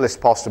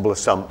simplest possible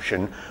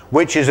assumption,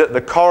 which is that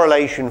the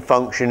correlation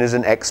function is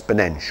an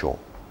exponential.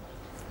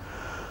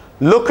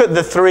 Look at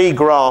the 3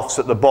 graphs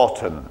at the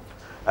bottom.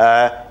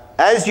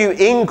 As you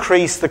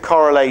increase the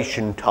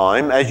correlation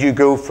time, as you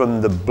go from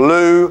the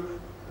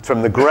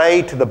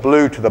grey to the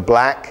blue to the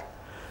black,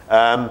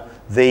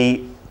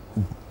 the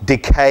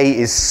decay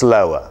is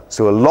slower.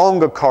 So a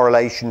longer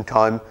correlation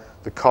time,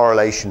 the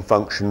correlation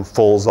function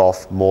falls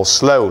off more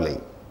slowly.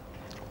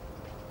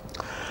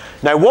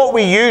 Now what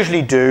we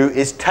usually do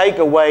is take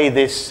away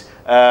this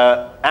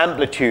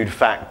amplitude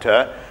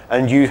factor,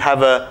 and you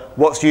have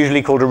what's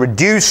usually called a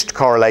reduced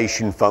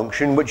correlation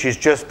function, which is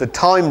just the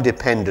time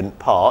dependent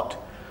part,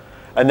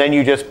 and then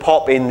you just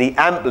pop in the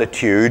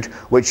amplitude,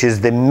 which is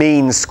the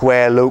mean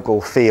square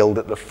local field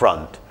at the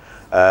front.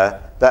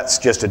 That's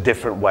just a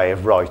different way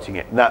of writing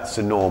it, and that's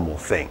the normal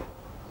thing.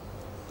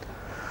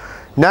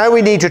 Now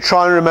we need to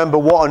try and remember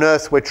what on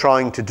earth we're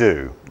trying to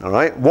do. All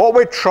right? What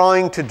we're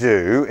trying to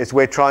do is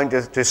we're trying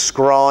to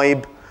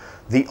describe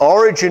the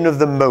origin of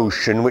the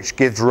motion which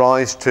gives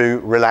rise to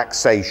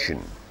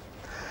relaxation.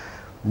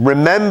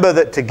 Remember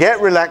that to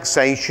get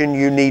relaxation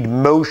you need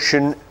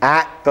motion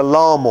at the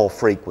Larmor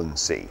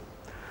frequency.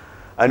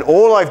 And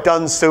all I've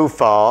done so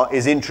far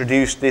is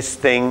introduce this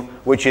thing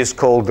which is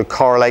called the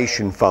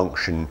correlation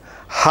function.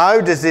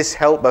 How does this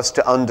help us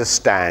to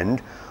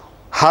understand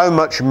how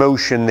much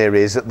motion there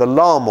is at the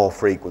Larmor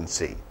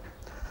frequency?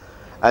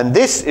 And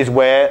this is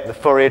where the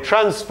Fourier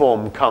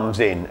transform comes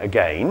in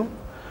again,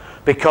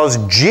 because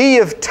g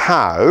of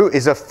tau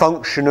is a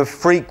function of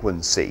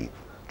frequency,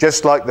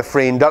 just like the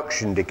free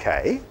induction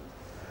decay.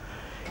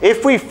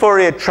 If we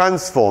Fourier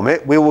transform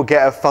it, we will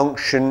get a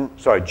function,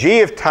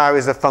 g of tau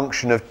is a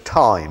function of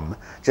time,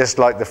 just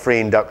like the free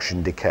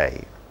induction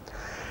decay.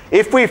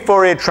 If we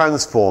Fourier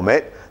transform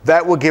it,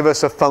 that will give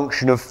us a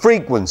function of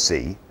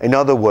frequency, in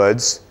other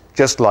words,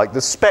 just like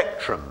the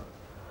spectrum.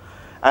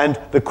 And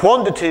the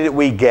quantity that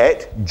we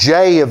get,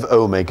 J of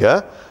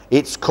omega,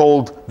 it's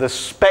called the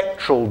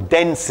spectral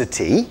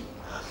density,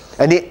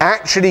 and it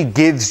actually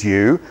gives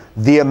you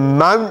the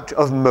amount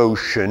of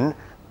motion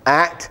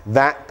at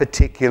that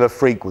particular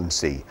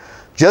frequency.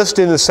 Just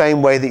in the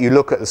same way that you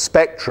look at the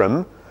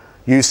spectrum,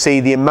 you see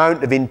the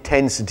amount of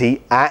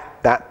intensity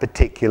at that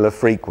particular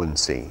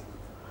frequency.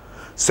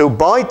 So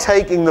by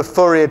taking the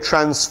Fourier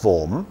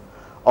transform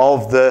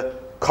of the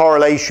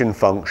correlation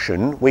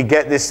function, we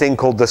get this thing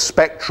called the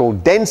spectral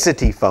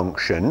density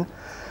function,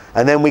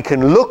 and then we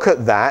can look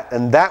at that,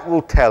 and that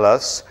will tell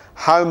us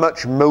how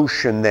much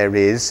motion there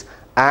is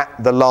at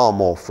the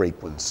Larmor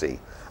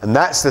frequency. And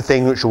that's the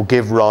thing which will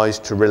give rise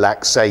to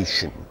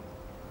relaxation.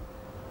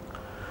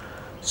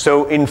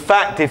 So in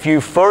fact, if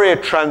you Fourier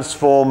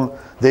transform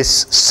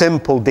this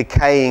simple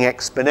decaying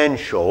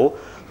exponential,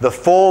 the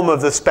form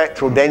of the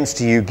spectral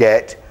density you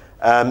get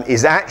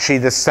is actually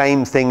the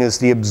same thing as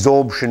the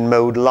absorption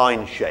mode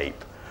line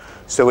shape.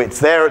 So it's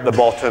there at the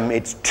bottom,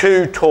 it's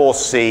 2 tau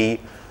c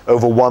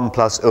over 1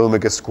 plus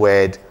omega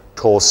squared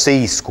tau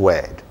c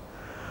squared.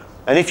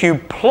 And if you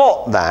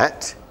plot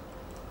that,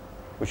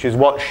 which is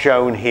what's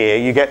shown here,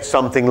 you get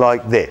something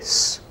like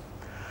this.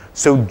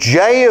 So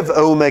J of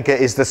omega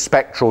is the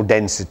spectral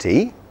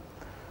density,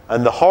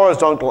 and the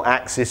horizontal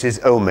axis is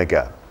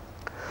omega.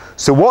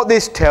 So what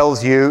this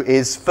tells you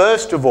is,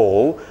 first of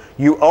all,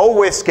 you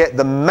always get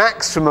the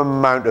maximum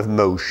amount of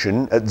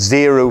motion at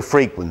 0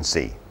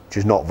 frequency, which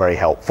is not very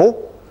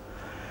helpful.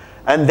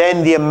 And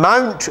then the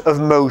amount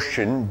of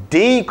motion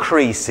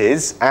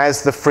decreases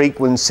as the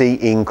frequency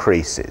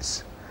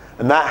increases.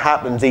 And that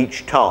happens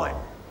each time.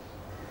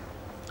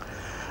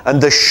 And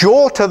the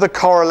shorter the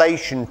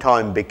correlation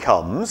time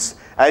becomes,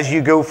 as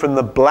you go from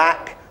the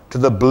black to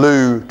the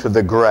blue to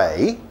the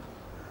grey,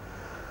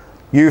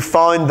 you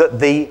find that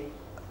the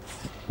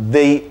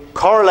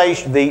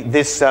correlation,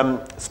 this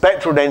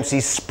spectral density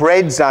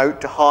spreads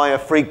out to higher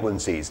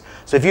frequencies.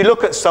 So if you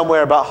look at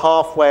somewhere about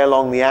halfway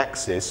along the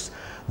axis,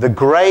 the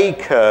grey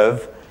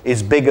curve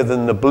is bigger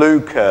than the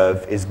blue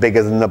curve is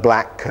bigger than the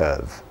black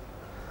curve.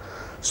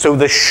 So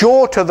the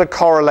shorter the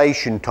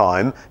correlation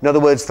time, in other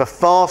words, the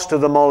faster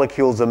the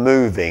molecules are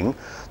moving,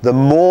 the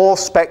more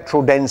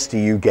spectral density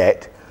you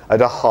get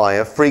at a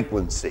higher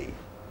frequency.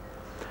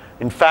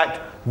 In fact,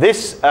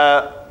 this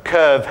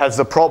curve has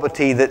the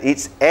property that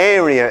its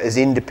area is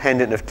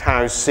independent of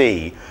tau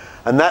c,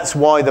 and that's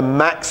why the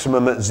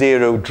maximum at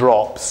 0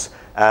 drops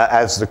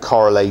as the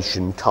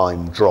correlation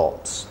time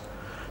drops.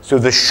 So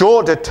the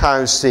shorter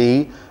tau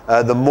c,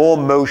 the more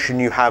motion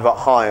you have at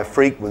higher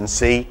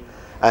frequency,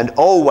 and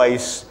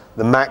always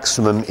the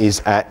maximum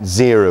is at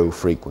 0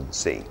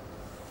 frequency.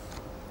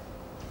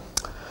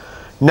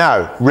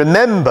 Now,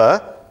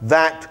 remember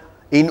that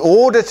in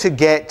order to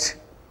get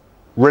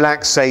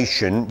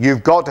relaxation,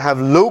 you've got to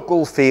have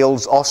local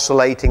fields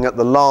oscillating at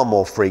the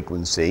Larmor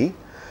frequency,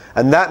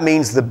 and that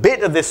means the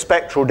bit of this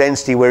spectral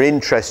density we're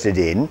interested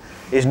in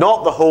is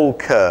not the whole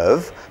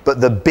curve,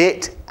 but the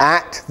bit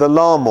at the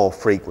Larmor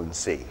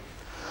frequency.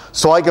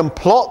 So I can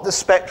plot the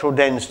spectral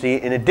density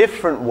in a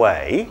different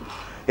way.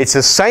 It's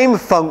the same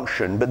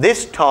function, but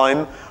this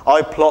time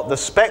I plot the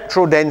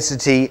spectral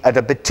density at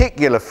a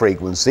particular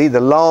frequency, the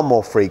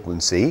Larmor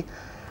frequency,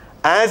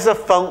 as a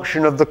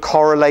function of the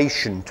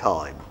correlation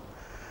time.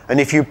 And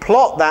if you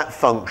plot that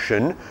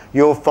function,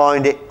 you'll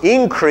find it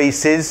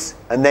increases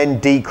and then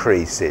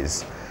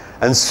decreases.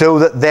 And so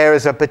that there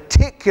is a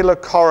particular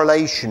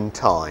correlation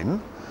time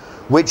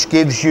which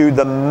gives you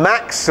the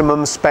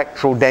maximum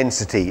spectral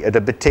density at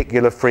a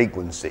particular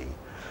frequency.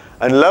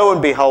 And lo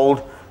and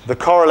behold, the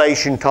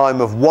correlation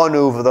time of 1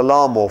 over the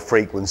Larmor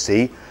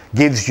frequency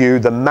gives you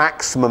the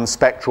maximum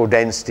spectral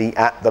density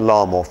at the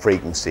Larmor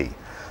frequency.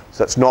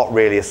 So that's not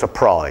really a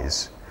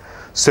surprise.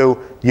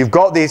 So you've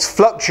got these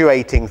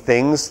fluctuating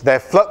things. They're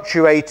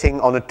fluctuating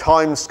on a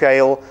time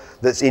scale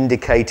that's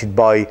indicated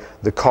by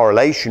the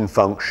correlation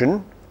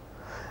function,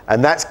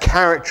 and that's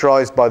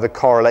characterized by the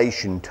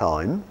correlation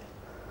time.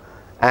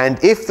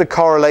 And if the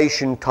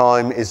correlation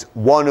time is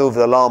 1 over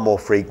the Larmor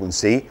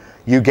frequency,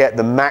 you get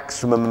the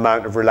maximum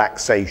amount of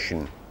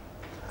relaxation.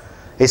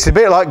 It's a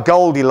bit like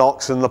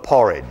Goldilocks and the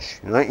porridge.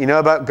 Right? You know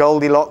about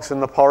Goldilocks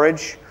and the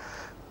porridge?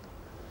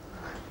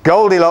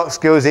 Goldilocks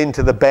goes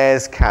into the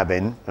bear's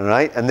cabin,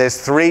 right? And there's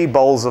 3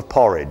 bowls of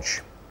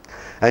porridge.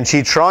 And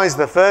she tries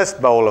the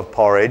first bowl of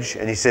porridge,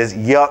 and he says,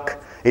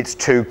 yuck, it's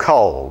too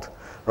cold.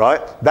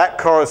 Right? That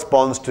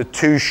corresponds to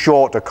too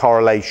short a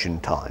correlation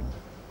time.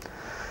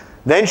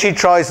 Then she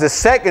tries the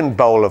second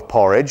bowl of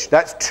porridge.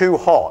 That's too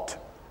hot.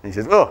 And he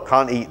says, oh,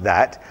 can't eat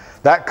that.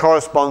 That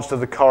corresponds to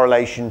the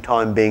correlation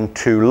time being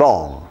too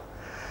long.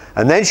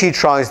 And then she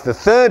tries the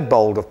third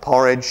bowl of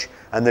porridge,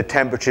 and the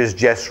temperature is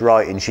just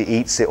right, and she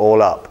eats it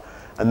all up.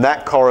 And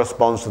that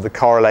corresponds to the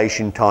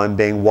correlation time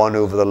being 1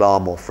 over the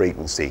Larmor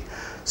frequency.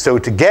 So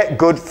to get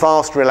good,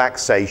 fast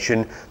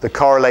relaxation, the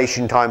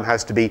correlation time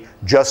has to be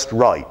just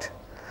right.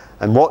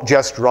 And what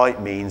just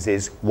right means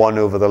is 1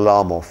 over the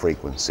Larmor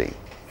frequency.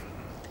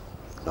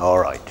 All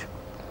right.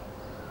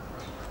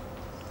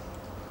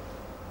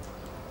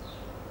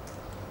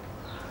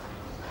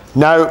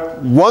 Now,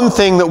 one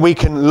thing that we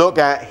can look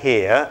at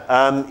here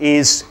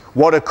is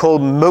what are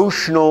called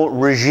motional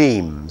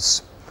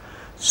regimes.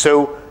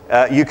 So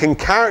you can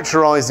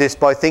characterize this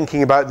by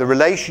thinking about the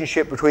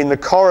relationship between the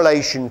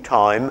correlation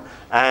time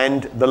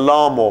and the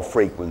Larmor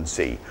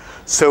frequency.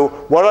 So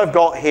what I've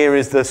got here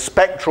is the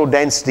spectral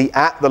density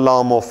at the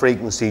Larmor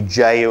frequency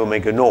J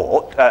omega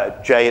naught,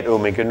 J at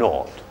omega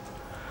naught.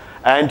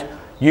 And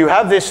you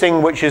have this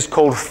thing which is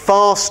called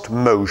fast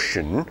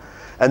motion,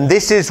 and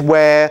this is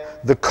where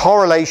the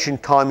correlation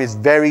time is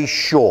very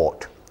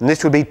short. And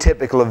this would be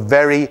typical of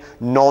very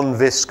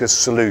non-viscous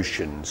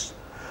solutions.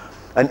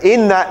 And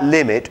in that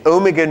limit,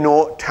 omega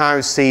naught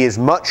tau c is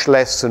much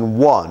less than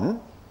 1.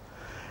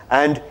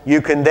 And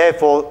you can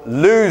therefore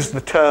lose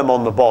the term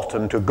on the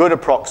bottom to a good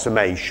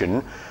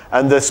approximation.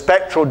 And the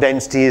spectral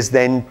density is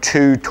then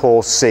 2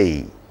 torr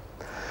c.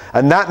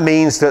 And that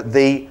means that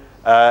the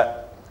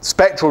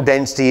spectral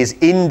density is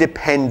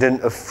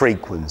independent of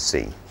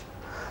frequency.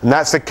 And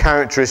that's a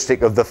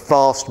characteristic of the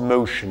fast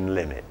motion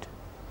limit.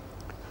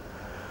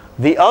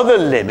 The other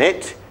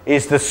limit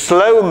is the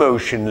slow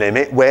motion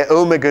limit, where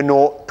omega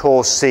naught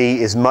torr c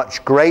is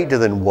much greater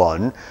than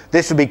 1.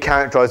 This would be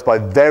characterized by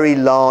very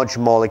large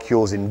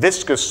molecules in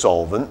viscous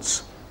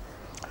solvents.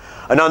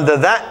 And under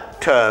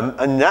that term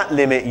and that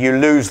limit, you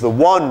lose the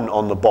 1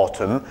 on the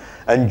bottom,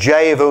 and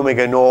J of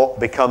omega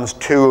naught becomes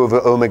 2 over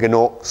omega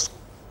naught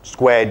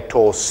squared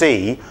torr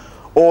c,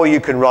 or you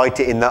can write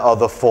it in that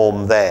other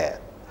form there.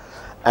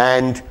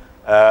 And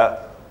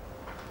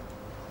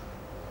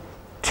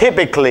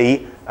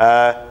typically,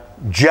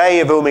 J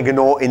of omega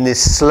naught in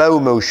this slow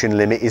motion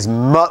limit is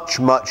much,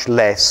 much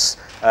less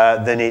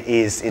than it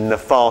is in the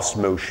fast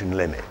motion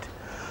limit.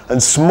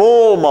 And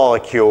small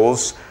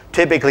molecules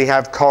typically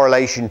have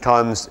correlation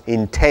times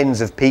in tens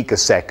of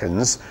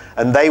picoseconds,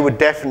 and they would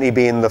definitely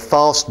be in the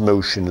fast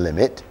motion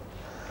limit.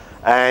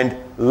 And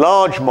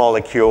large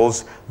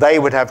molecules, they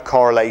would have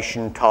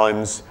correlation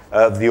times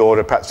of the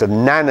order perhaps of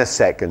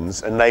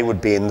nanoseconds, and they would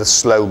be in the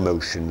slow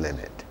motion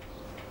limit.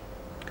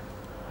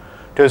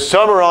 to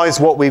summarize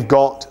what we've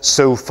got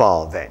so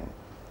far then.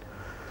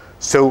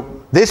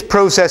 So this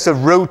process of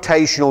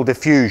rotational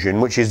diffusion,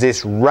 which is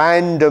this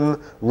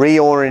random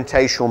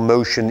reorientational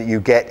motion that you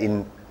get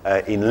in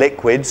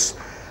liquids,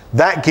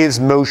 that gives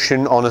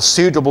motion on a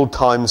suitable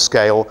time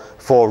scale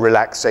for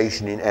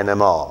relaxation in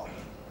NMR.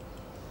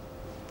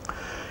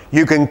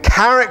 You can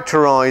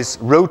characterize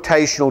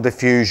rotational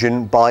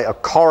diffusion by a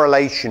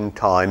correlation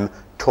time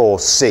tau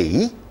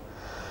c,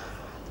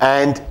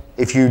 and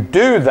if you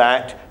do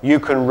that, you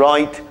can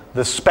write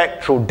the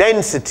spectral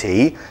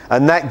density,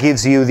 and that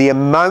gives you the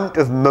amount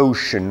of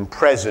motion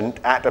present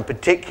at a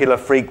particular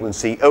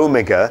frequency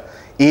omega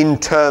in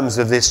terms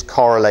of this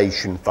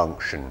correlation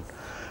function.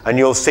 And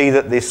you'll see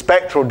that the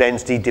spectral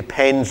density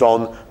depends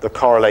on the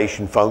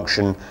correlation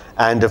function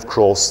and of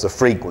course the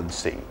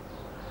frequency.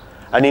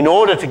 And in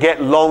order to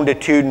get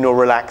longitudinal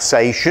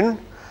relaxation,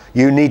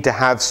 you need to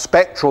have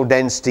spectral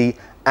density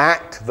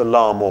at the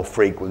Larmor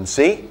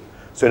frequency.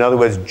 So in other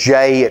words,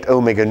 J at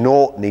omega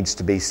naught needs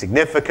to be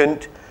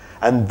significant,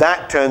 and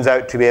that turns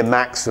out to be a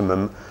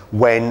maximum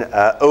when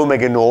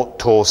omega naught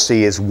tau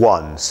c is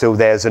 1. So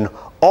there's an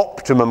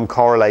optimum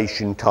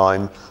correlation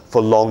time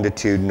for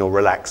longitudinal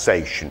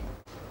relaxation.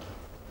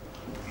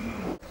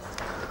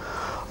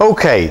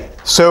 Okay,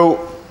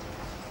 so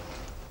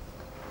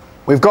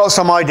we've got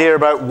some idea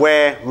about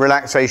where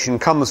relaxation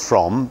comes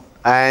from,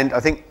 and I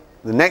think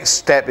the next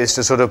step is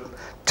to sort of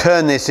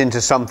turn this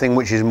into something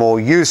which is more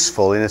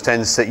useful, in a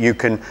sense that you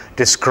can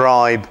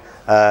describe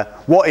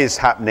what is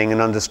happening and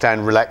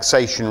understand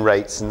relaxation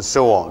rates and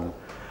so on.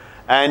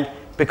 And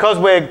because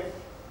we're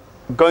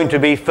going to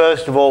be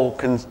first of all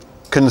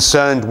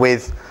concerned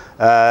with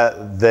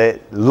the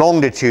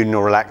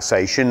longitudinal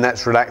relaxation,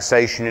 that's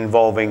relaxation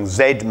involving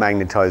Z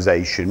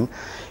magnetization,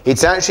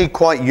 it's actually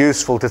quite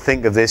useful to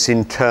think of this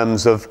in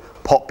terms of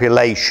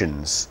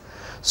populations.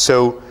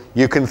 So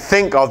you can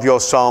think of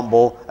your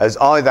sample as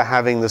either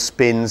having the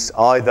spins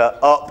either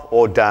up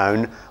or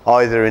down,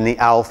 either in the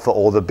alpha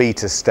or the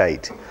beta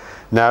state.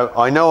 Now,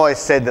 I know I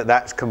said that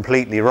that's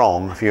completely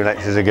wrong a few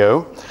lectures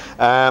ago,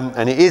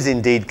 and it is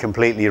indeed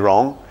completely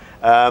wrong,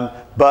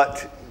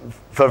 but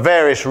for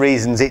various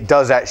reasons it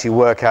does actually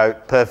work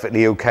out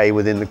perfectly okay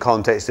within the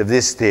context of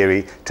this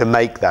theory to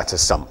make that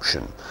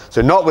assumption.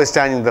 So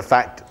notwithstanding the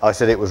fact I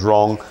said it was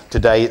wrong,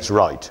 today it's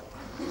right.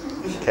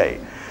 Okay.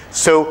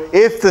 So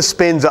if the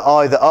spins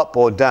are either up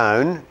or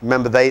down,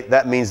 remember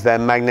that means their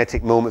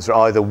magnetic moments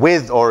are either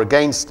with or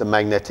against the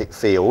magnetic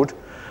field.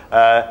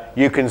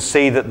 You can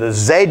see that the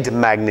Z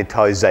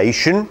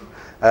magnetization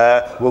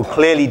will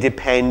clearly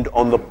depend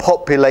on the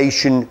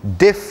population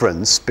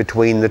difference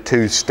between the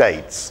two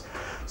states.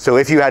 So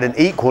if you had an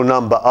equal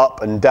number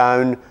up and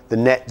down, the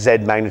net Z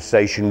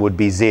magnetization would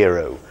be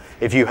 0.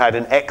 If you had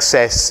an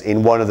excess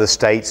in one of the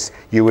states,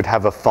 you would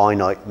have a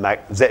finite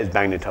Z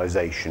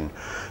magnetization.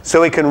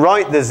 So we can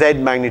write the Z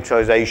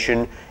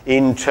magnetization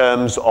in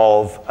terms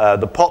of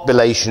the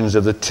populations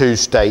of the two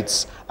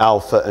states,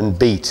 alpha and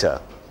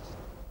beta.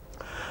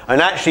 And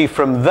actually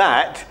from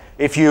that,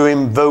 if you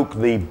invoke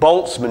the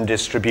Boltzmann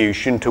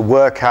distribution to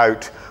work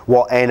out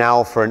what N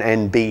alpha and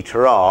N beta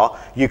are,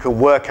 you can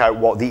work out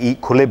what the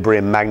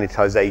equilibrium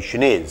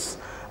magnetization is.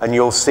 And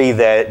you'll see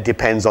there it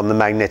depends on the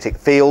magnetic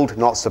field,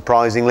 not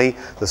surprisingly.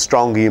 The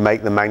stronger you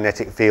make the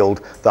magnetic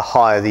field, the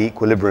higher the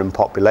equilibrium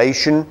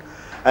population.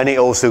 And it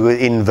also goes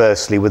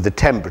inversely with the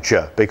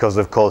temperature, because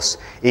of course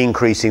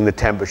increasing the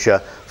temperature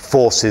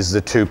forces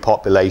the two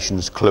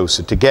populations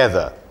closer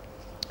together.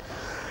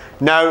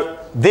 Now,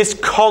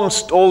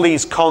 all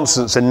these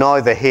constants are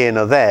neither here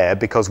nor there,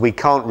 because we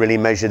can't really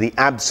measure the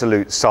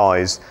absolute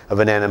size of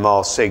an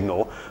NMR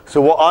signal. So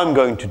what I'm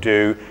going to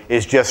do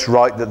is just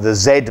write that the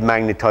Z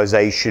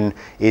magnetization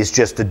is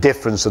just the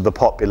difference of the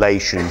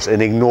populations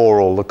and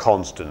ignore all the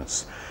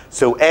constants.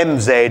 So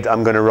MZ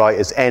I'm going to write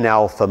as N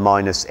alpha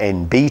minus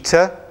N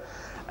beta,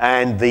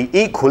 and the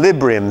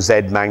equilibrium Z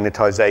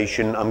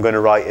magnetization I'm going to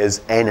write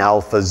as N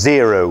alpha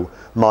 0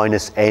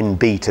 minus N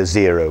beta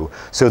 0.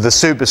 So the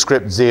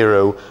superscript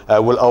 0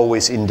 will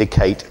always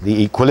indicate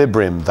the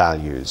equilibrium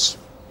values.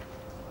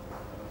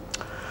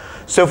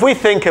 So if we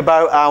think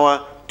about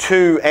our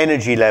two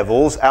energy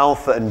levels,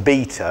 alpha and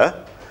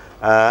beta,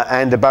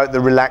 and about the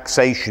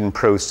relaxation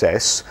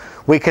process,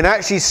 we can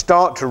actually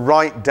start to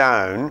write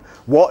down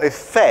what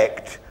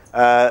effect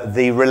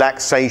the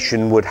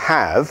relaxation would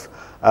have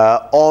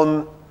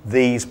on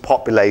these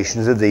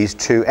populations of these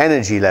two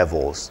energy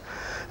levels.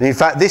 And in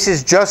fact, this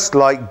is just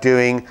like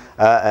doing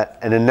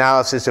an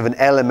analysis of an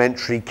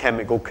elementary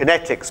chemical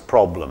kinetics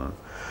problem,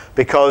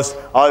 because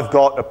I've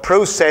got a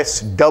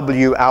process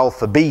W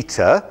alpha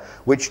beta,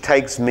 which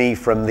takes me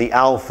from the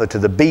alpha to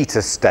the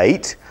beta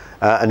state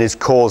and is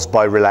caused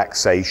by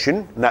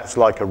relaxation, and that's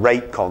like a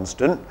rate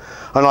constant.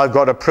 And I've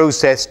got a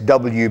process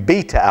W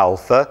beta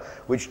alpha,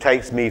 which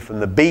takes me from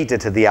the beta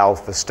to the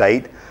alpha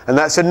state, and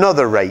that's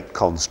another rate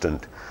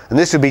constant. And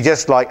this would be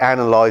just like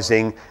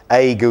analysing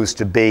A goes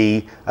to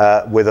B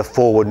with a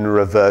forward and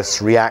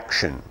reverse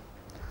reaction.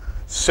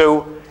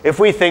 So if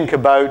we think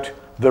about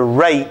the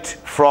rate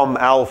from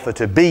alpha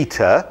to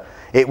beta,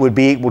 it would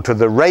be equal to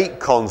the rate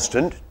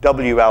constant,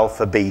 W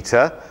alpha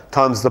beta,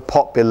 times the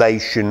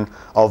population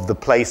of the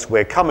place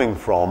we're coming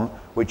from,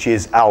 which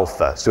is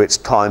alpha. So it's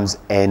times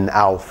N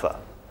alpha.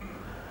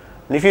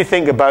 And if you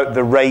think about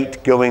the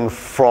rate going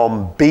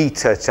from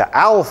beta to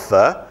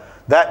alpha,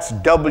 that's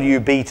W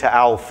beta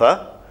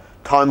alpha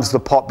times the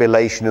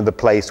population of the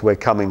place we're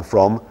coming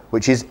from,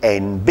 which is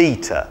N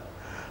beta.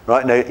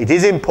 Right, now, it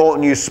is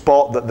important you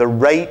spot that the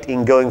rate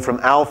in going from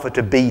alpha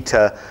to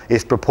beta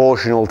is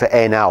proportional to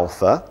N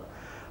alpha,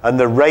 and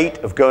the rate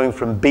of going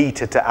from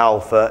beta to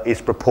alpha is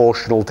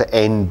proportional to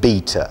N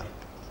beta.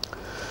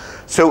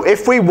 So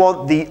if we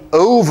want the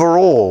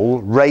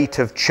overall rate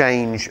of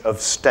change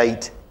of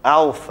state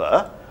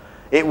alpha,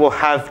 it will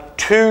have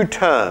two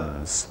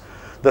terms.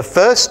 The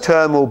first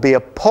term will be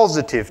a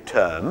positive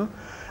term,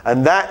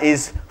 and that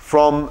is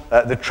from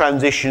the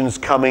transitions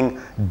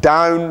coming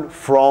down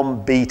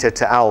from beta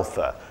to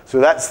alpha. So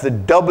that's the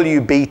W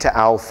beta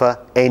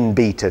alpha N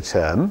beta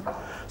term.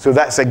 So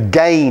that's a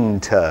gain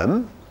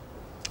term.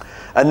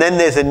 And then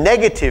there's a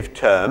negative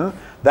term.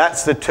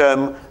 That's the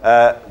term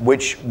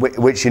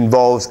which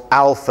involves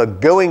alpha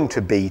going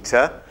to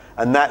beta,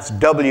 and that's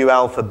W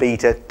alpha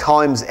beta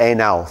times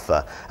N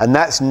alpha. And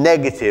that's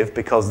negative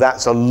because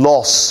that's a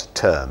loss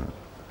term.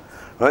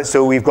 Right?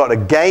 So we've got a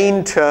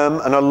gain term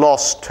and a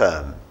loss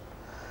term.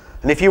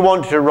 And if you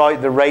wanted to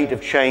write the rate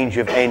of change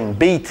of N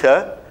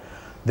beta,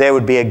 there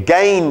would be a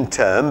gain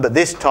term, but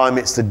this time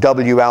it's the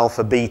W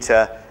alpha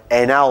beta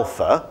N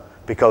alpha,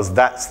 because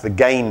that's the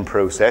gain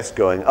process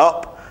going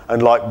up,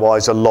 and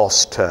likewise a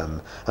loss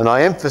term. And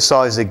I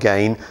emphasize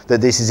again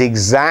that this is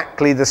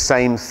exactly the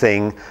same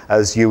thing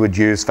as you would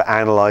use for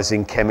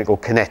analyzing chemical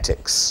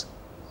kinetics.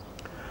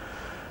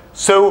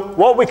 So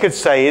what we could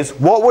say is,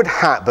 what would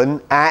happen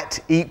at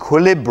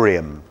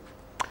equilibrium?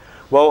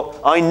 Well,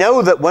 I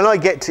know that when I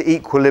get to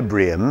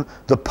equilibrium,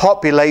 the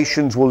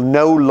populations will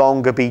no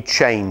longer be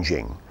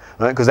changing,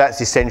 right? Because that's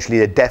essentially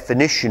the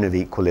definition of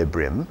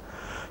equilibrium.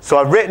 So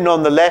I've written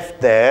on the left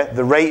there,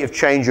 the rate of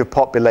change of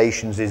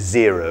populations is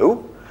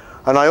 0.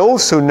 And I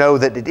also know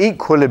that at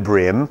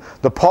equilibrium,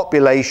 the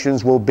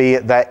populations will be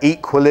at their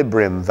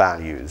equilibrium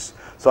values.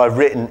 So I've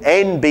written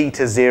N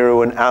beta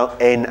 0 and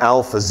N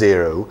alpha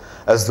 0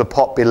 as the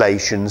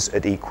populations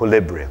at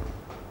equilibrium.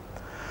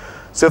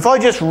 So if I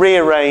just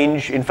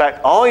rearrange, in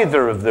fact,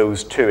 either of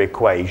those two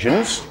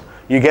equations,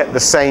 you get the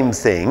same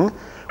thing,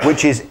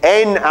 which is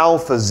N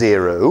alpha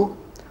 0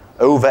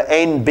 over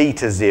N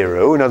beta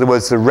 0. In other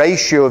words, the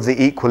ratio of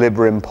the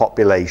equilibrium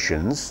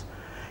populations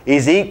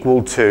is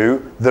equal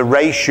to the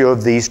ratio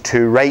of these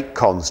two rate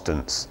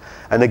constants.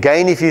 And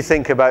again, if you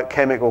think about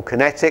chemical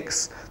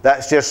kinetics,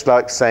 that's just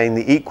like saying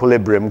the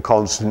equilibrium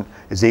constant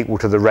is equal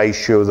to the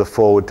ratio of the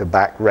forward to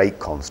back rate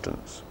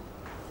constants.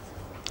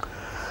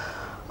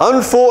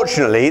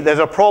 Unfortunately, there's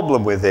a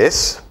problem with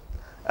this,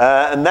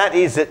 and that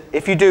is that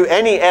if you do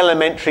any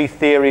elementary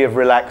theory of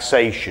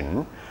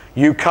relaxation,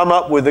 you come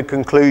up with the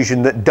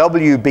conclusion that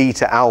W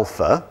beta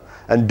alpha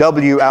and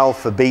W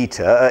alpha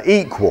beta are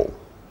equal.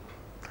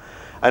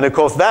 And of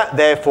course that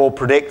therefore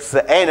predicts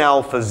that N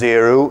alpha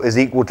 0 is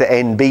equal to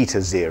N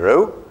beta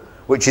 0,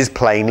 which is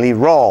plainly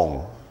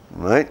wrong,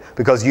 right?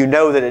 Because you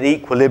know that at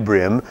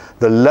equilibrium,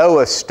 the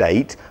lower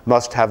state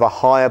must have a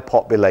higher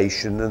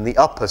population than the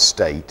upper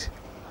state.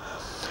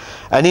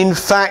 And in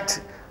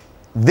fact,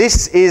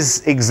 this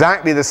is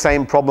exactly the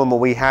same problem that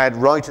we had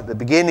right at the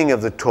beginning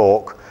of the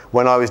talk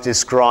when I was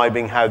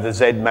describing how the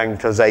Z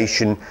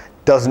magnetization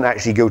doesn't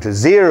actually go to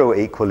 0 at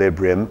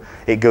equilibrium,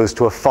 it goes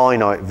to a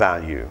finite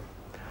value.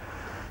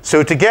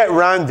 So to get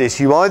around this,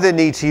 you either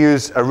need to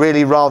use a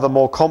really rather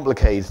more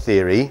complicated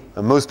theory,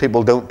 and most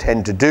people don't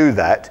tend to do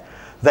that.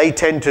 They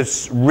tend to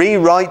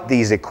rewrite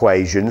these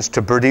equations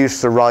to produce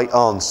the right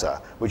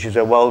answer, which is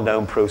a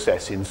well-known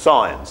process in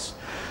science.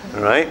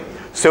 All right?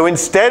 So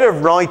instead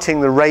of writing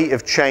the rate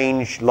of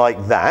change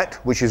like that,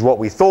 which is what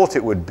we thought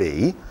it would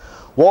be,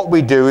 what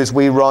we do is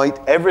we write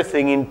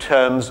everything in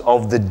terms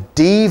of the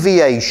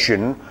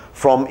deviation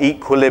from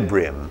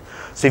equilibrium.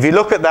 So if you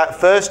look at that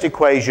first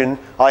equation,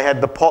 I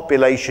had the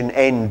population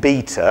N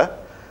beta.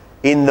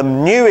 In the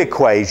new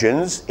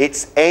equations,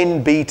 it's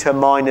N beta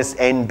minus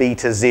N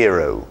beta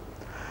 0.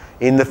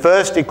 In the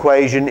first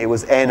equation, it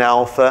was N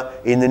alpha.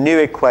 In the new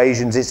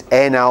equations, it's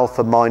N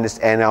alpha minus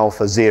N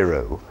alpha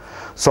 0.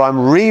 So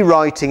I'm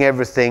rewriting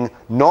everything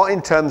not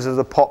in terms of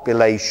the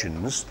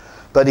populations,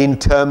 but in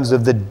terms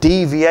of the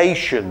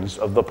deviations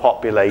of the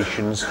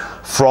populations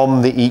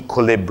from the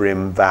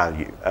equilibrium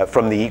value.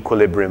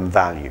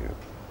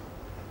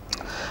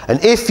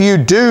 And if you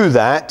do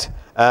that,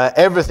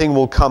 everything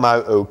will come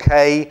out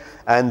okay,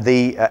 and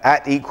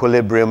at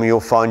equilibrium you'll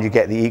find you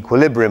get the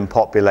equilibrium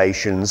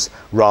populations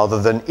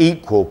rather than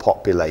equal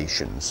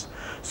populations.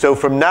 So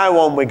from now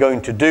on we're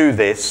going to do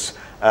this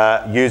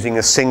using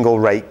a single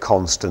rate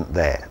constant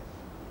there.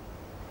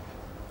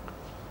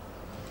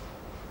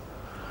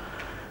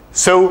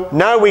 So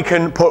now we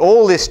can put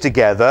all this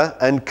together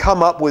and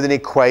come up with an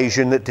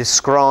equation that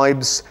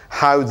describes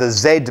how the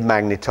Z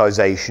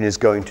magnetization is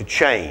going to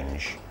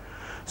change.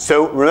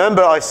 So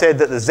remember I said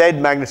that the Z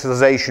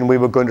magnetization we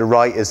were going to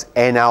write as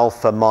N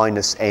alpha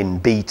minus N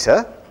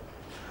beta.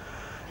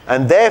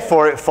 And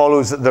therefore it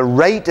follows that the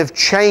rate of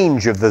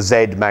change of the Z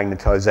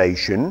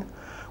magnetization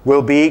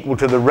will be equal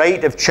to the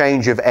rate of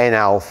change of N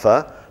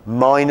alpha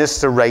minus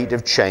the rate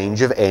of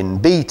change of N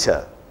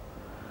beta.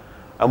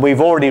 And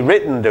we've already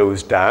written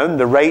those down,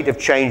 the rate of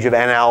change of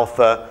N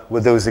alpha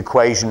with those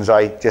equations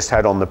I just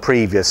had on the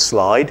previous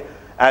slide,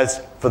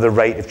 as for the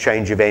rate of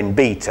change of N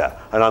beta.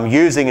 And I'm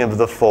using them for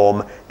the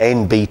form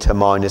N beta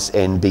minus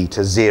N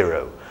beta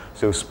 0.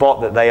 So spot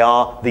that they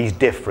are these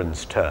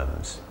difference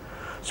terms.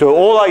 So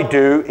all I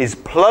do is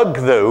plug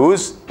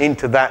those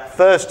into that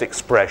first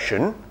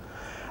expression,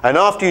 and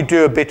after you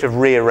do a bit of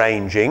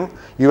rearranging,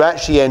 you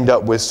actually end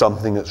up with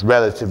something that's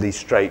relatively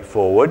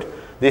straightforward.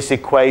 This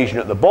equation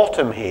at the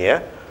bottom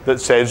here that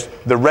says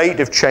the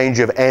rate of change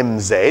of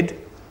mz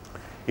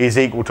is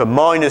equal to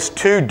minus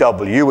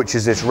 2w, which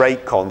is this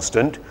rate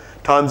constant,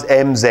 times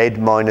mz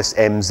minus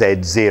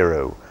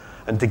mz0.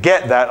 And to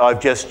get that, I've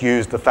just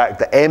used the fact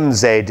that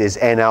mz is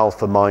n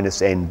alpha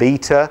minus n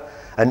beta,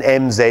 and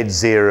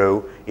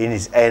mz0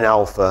 is n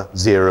alpha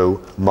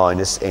 0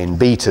 minus n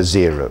beta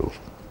 0.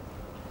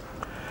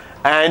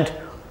 And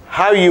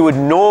how you would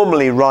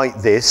normally write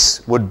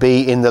this would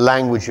be in the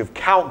language of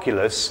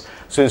calculus.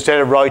 So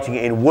instead of writing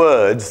it in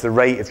words, the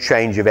rate of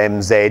change of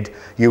mz,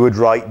 you would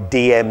write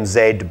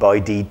dmz by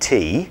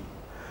dt.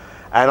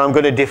 And I'm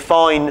going to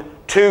define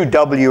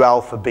 2w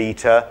alpha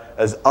beta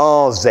as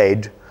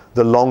rz,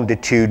 the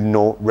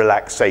longitudinal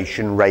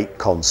relaxation rate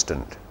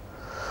constant.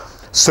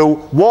 So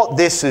what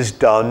this has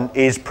done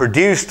is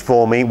produced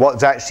for me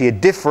what's actually a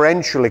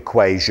differential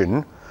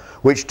equation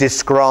which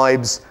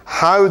describes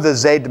how the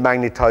Z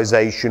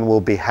magnetization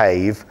will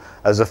behave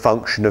as a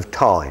function of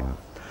time.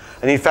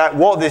 And in fact,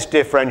 what this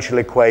differential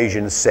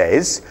equation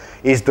says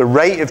is the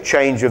rate of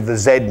change of the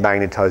Z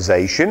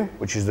magnetization,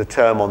 which is the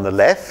term on the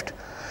left,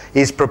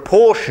 is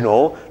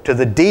proportional to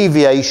the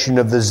deviation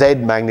of the Z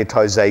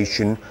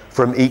magnetization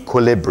from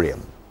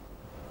equilibrium.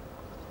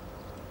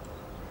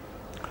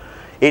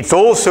 It's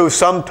also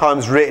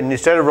sometimes written,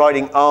 instead of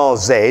writing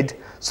Rz,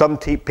 some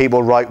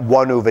people write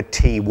 1 over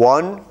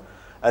T1,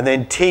 and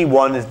then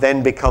T1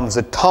 then becomes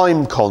a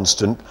time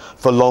constant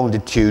for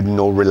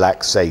longitudinal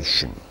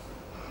relaxation.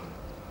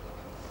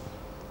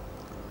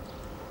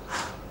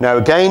 Now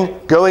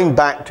again, going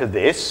back to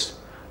this,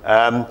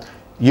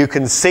 you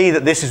can see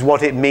that this is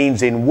what it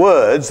means in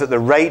words, that the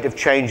rate of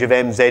change of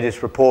mz is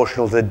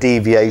proportional to the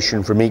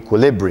deviation from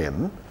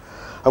equilibrium.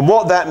 And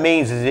what that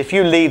means is if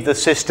you leave the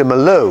system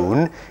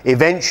alone,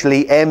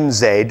 eventually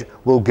mz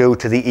will go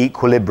to the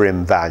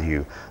equilibrium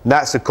value. And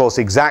that's of course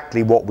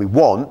exactly what we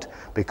want,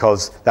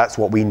 because that's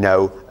what we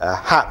know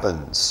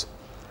happens.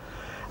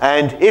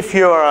 And if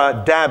you're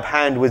a dab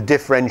hand with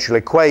differential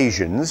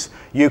equations,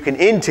 you can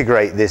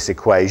integrate this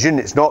equation.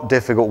 It's not a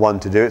difficult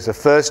one to do. It's a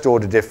first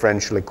order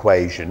differential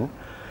equation.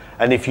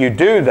 And if you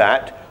do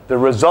that, the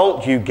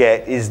result you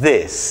get is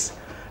this.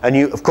 And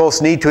you, of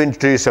course, need to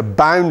introduce a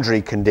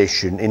boundary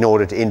condition in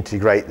order to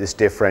integrate this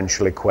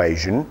differential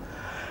equation.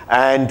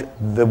 And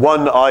the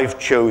one that I've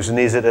chosen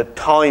is that at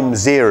time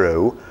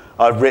 0,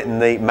 I've written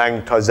the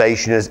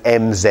magnetization as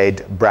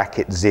mz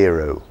bracket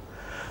 0.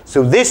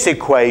 So this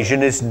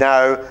equation is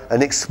now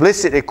an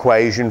explicit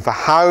equation for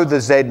how the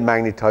Z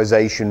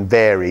magnetization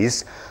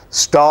varies,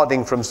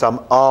 starting from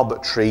some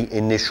arbitrary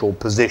initial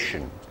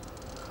position.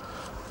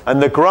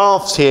 And the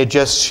graphs here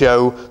just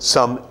show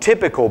some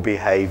typical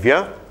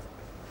behavior.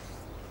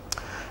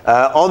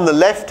 On the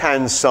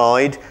left-hand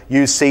side,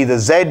 you see the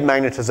Z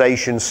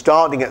magnetization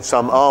starting at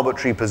some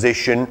arbitrary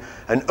position,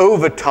 and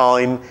over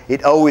time,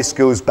 it always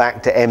goes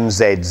back to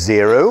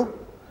mz0.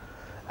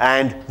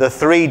 And the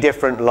 3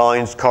 different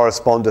lines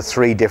correspond to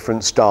 3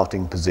 different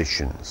starting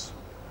positions.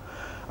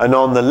 And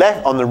on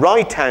the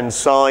right-hand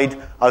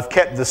side, I've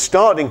kept the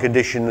starting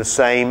condition the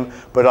same,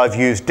 but I've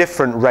used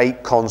different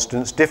rate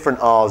constants, different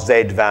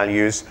RZ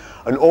values,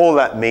 and all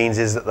that means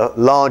is that the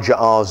larger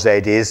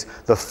RZ is,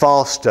 the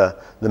faster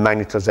the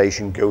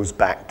magnetization goes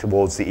back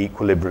towards the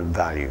equilibrium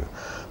value.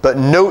 But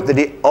note that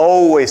it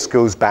always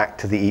goes back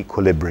to the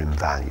equilibrium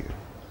value.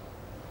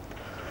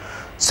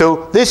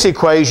 So this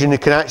equation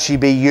can actually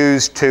be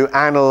used to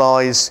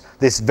analyze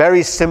this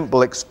very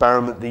simple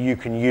experiment that you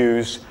can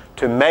use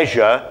to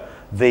measure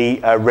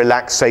the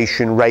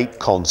relaxation rate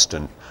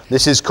constant.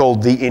 This is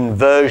called the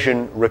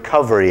inversion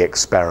recovery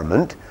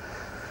experiment.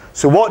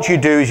 So what you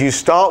do is you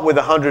start with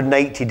a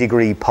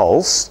 180-degree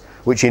pulse,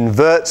 which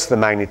inverts the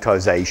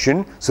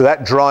magnetization, so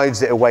that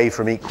drives it away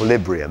from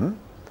equilibrium.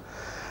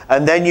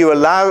 And then you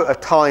allow a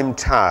time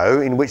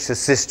tau in which the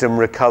system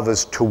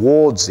recovers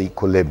towards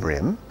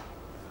equilibrium.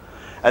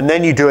 And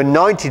then you do a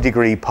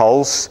 90-degree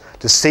pulse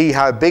to see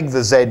how big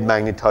the Z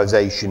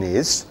magnetization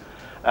is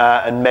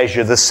and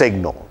measure the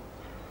signal.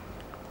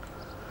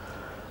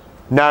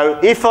 Now,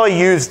 if I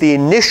use the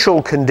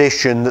initial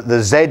condition that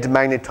the Z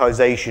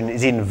magnetization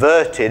is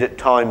inverted at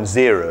time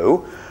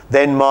 0,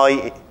 then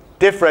my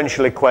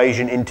differential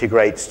equation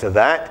integrates to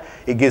that.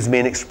 It gives me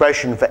an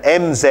expression for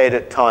mz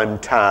at time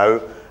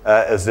tau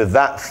as of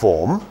that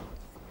form.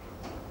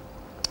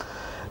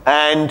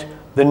 And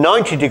the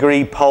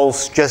 90-degree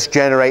pulse just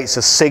generates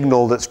a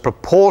signal that's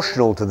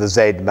proportional to the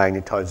Z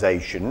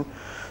magnetization.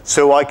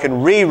 So I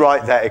can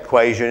rewrite that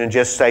equation and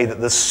just say that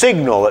the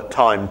signal at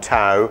time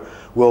tau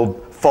will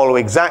follow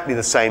exactly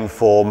the same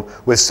form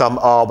with some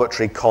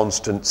arbitrary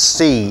constant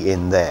C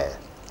in there.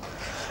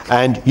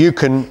 And you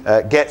can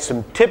get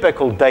some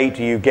typical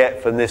data you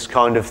get from this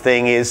kind of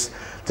thing is,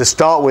 to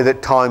start with,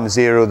 at time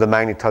 0 the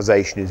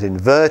magnetization is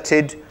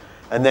inverted,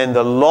 and then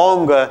the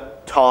longer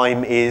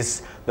time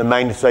is, the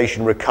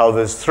magnetization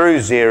recovers through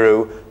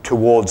 0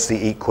 towards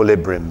the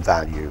equilibrium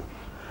value.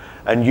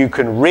 And you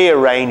can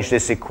rearrange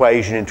this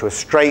equation into a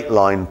straight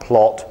line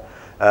plot,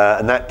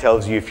 and that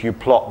tells you if you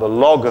plot the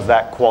log of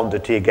that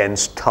quantity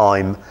against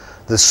time,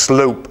 the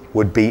slope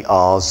would be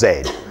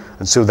RZ.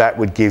 And so that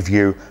would give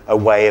you a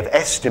way of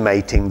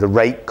estimating the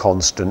rate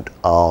constant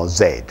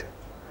RZ.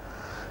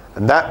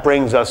 And that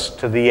brings us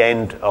to the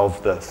end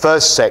of the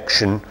first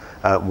section.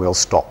 We'll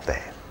stop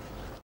there.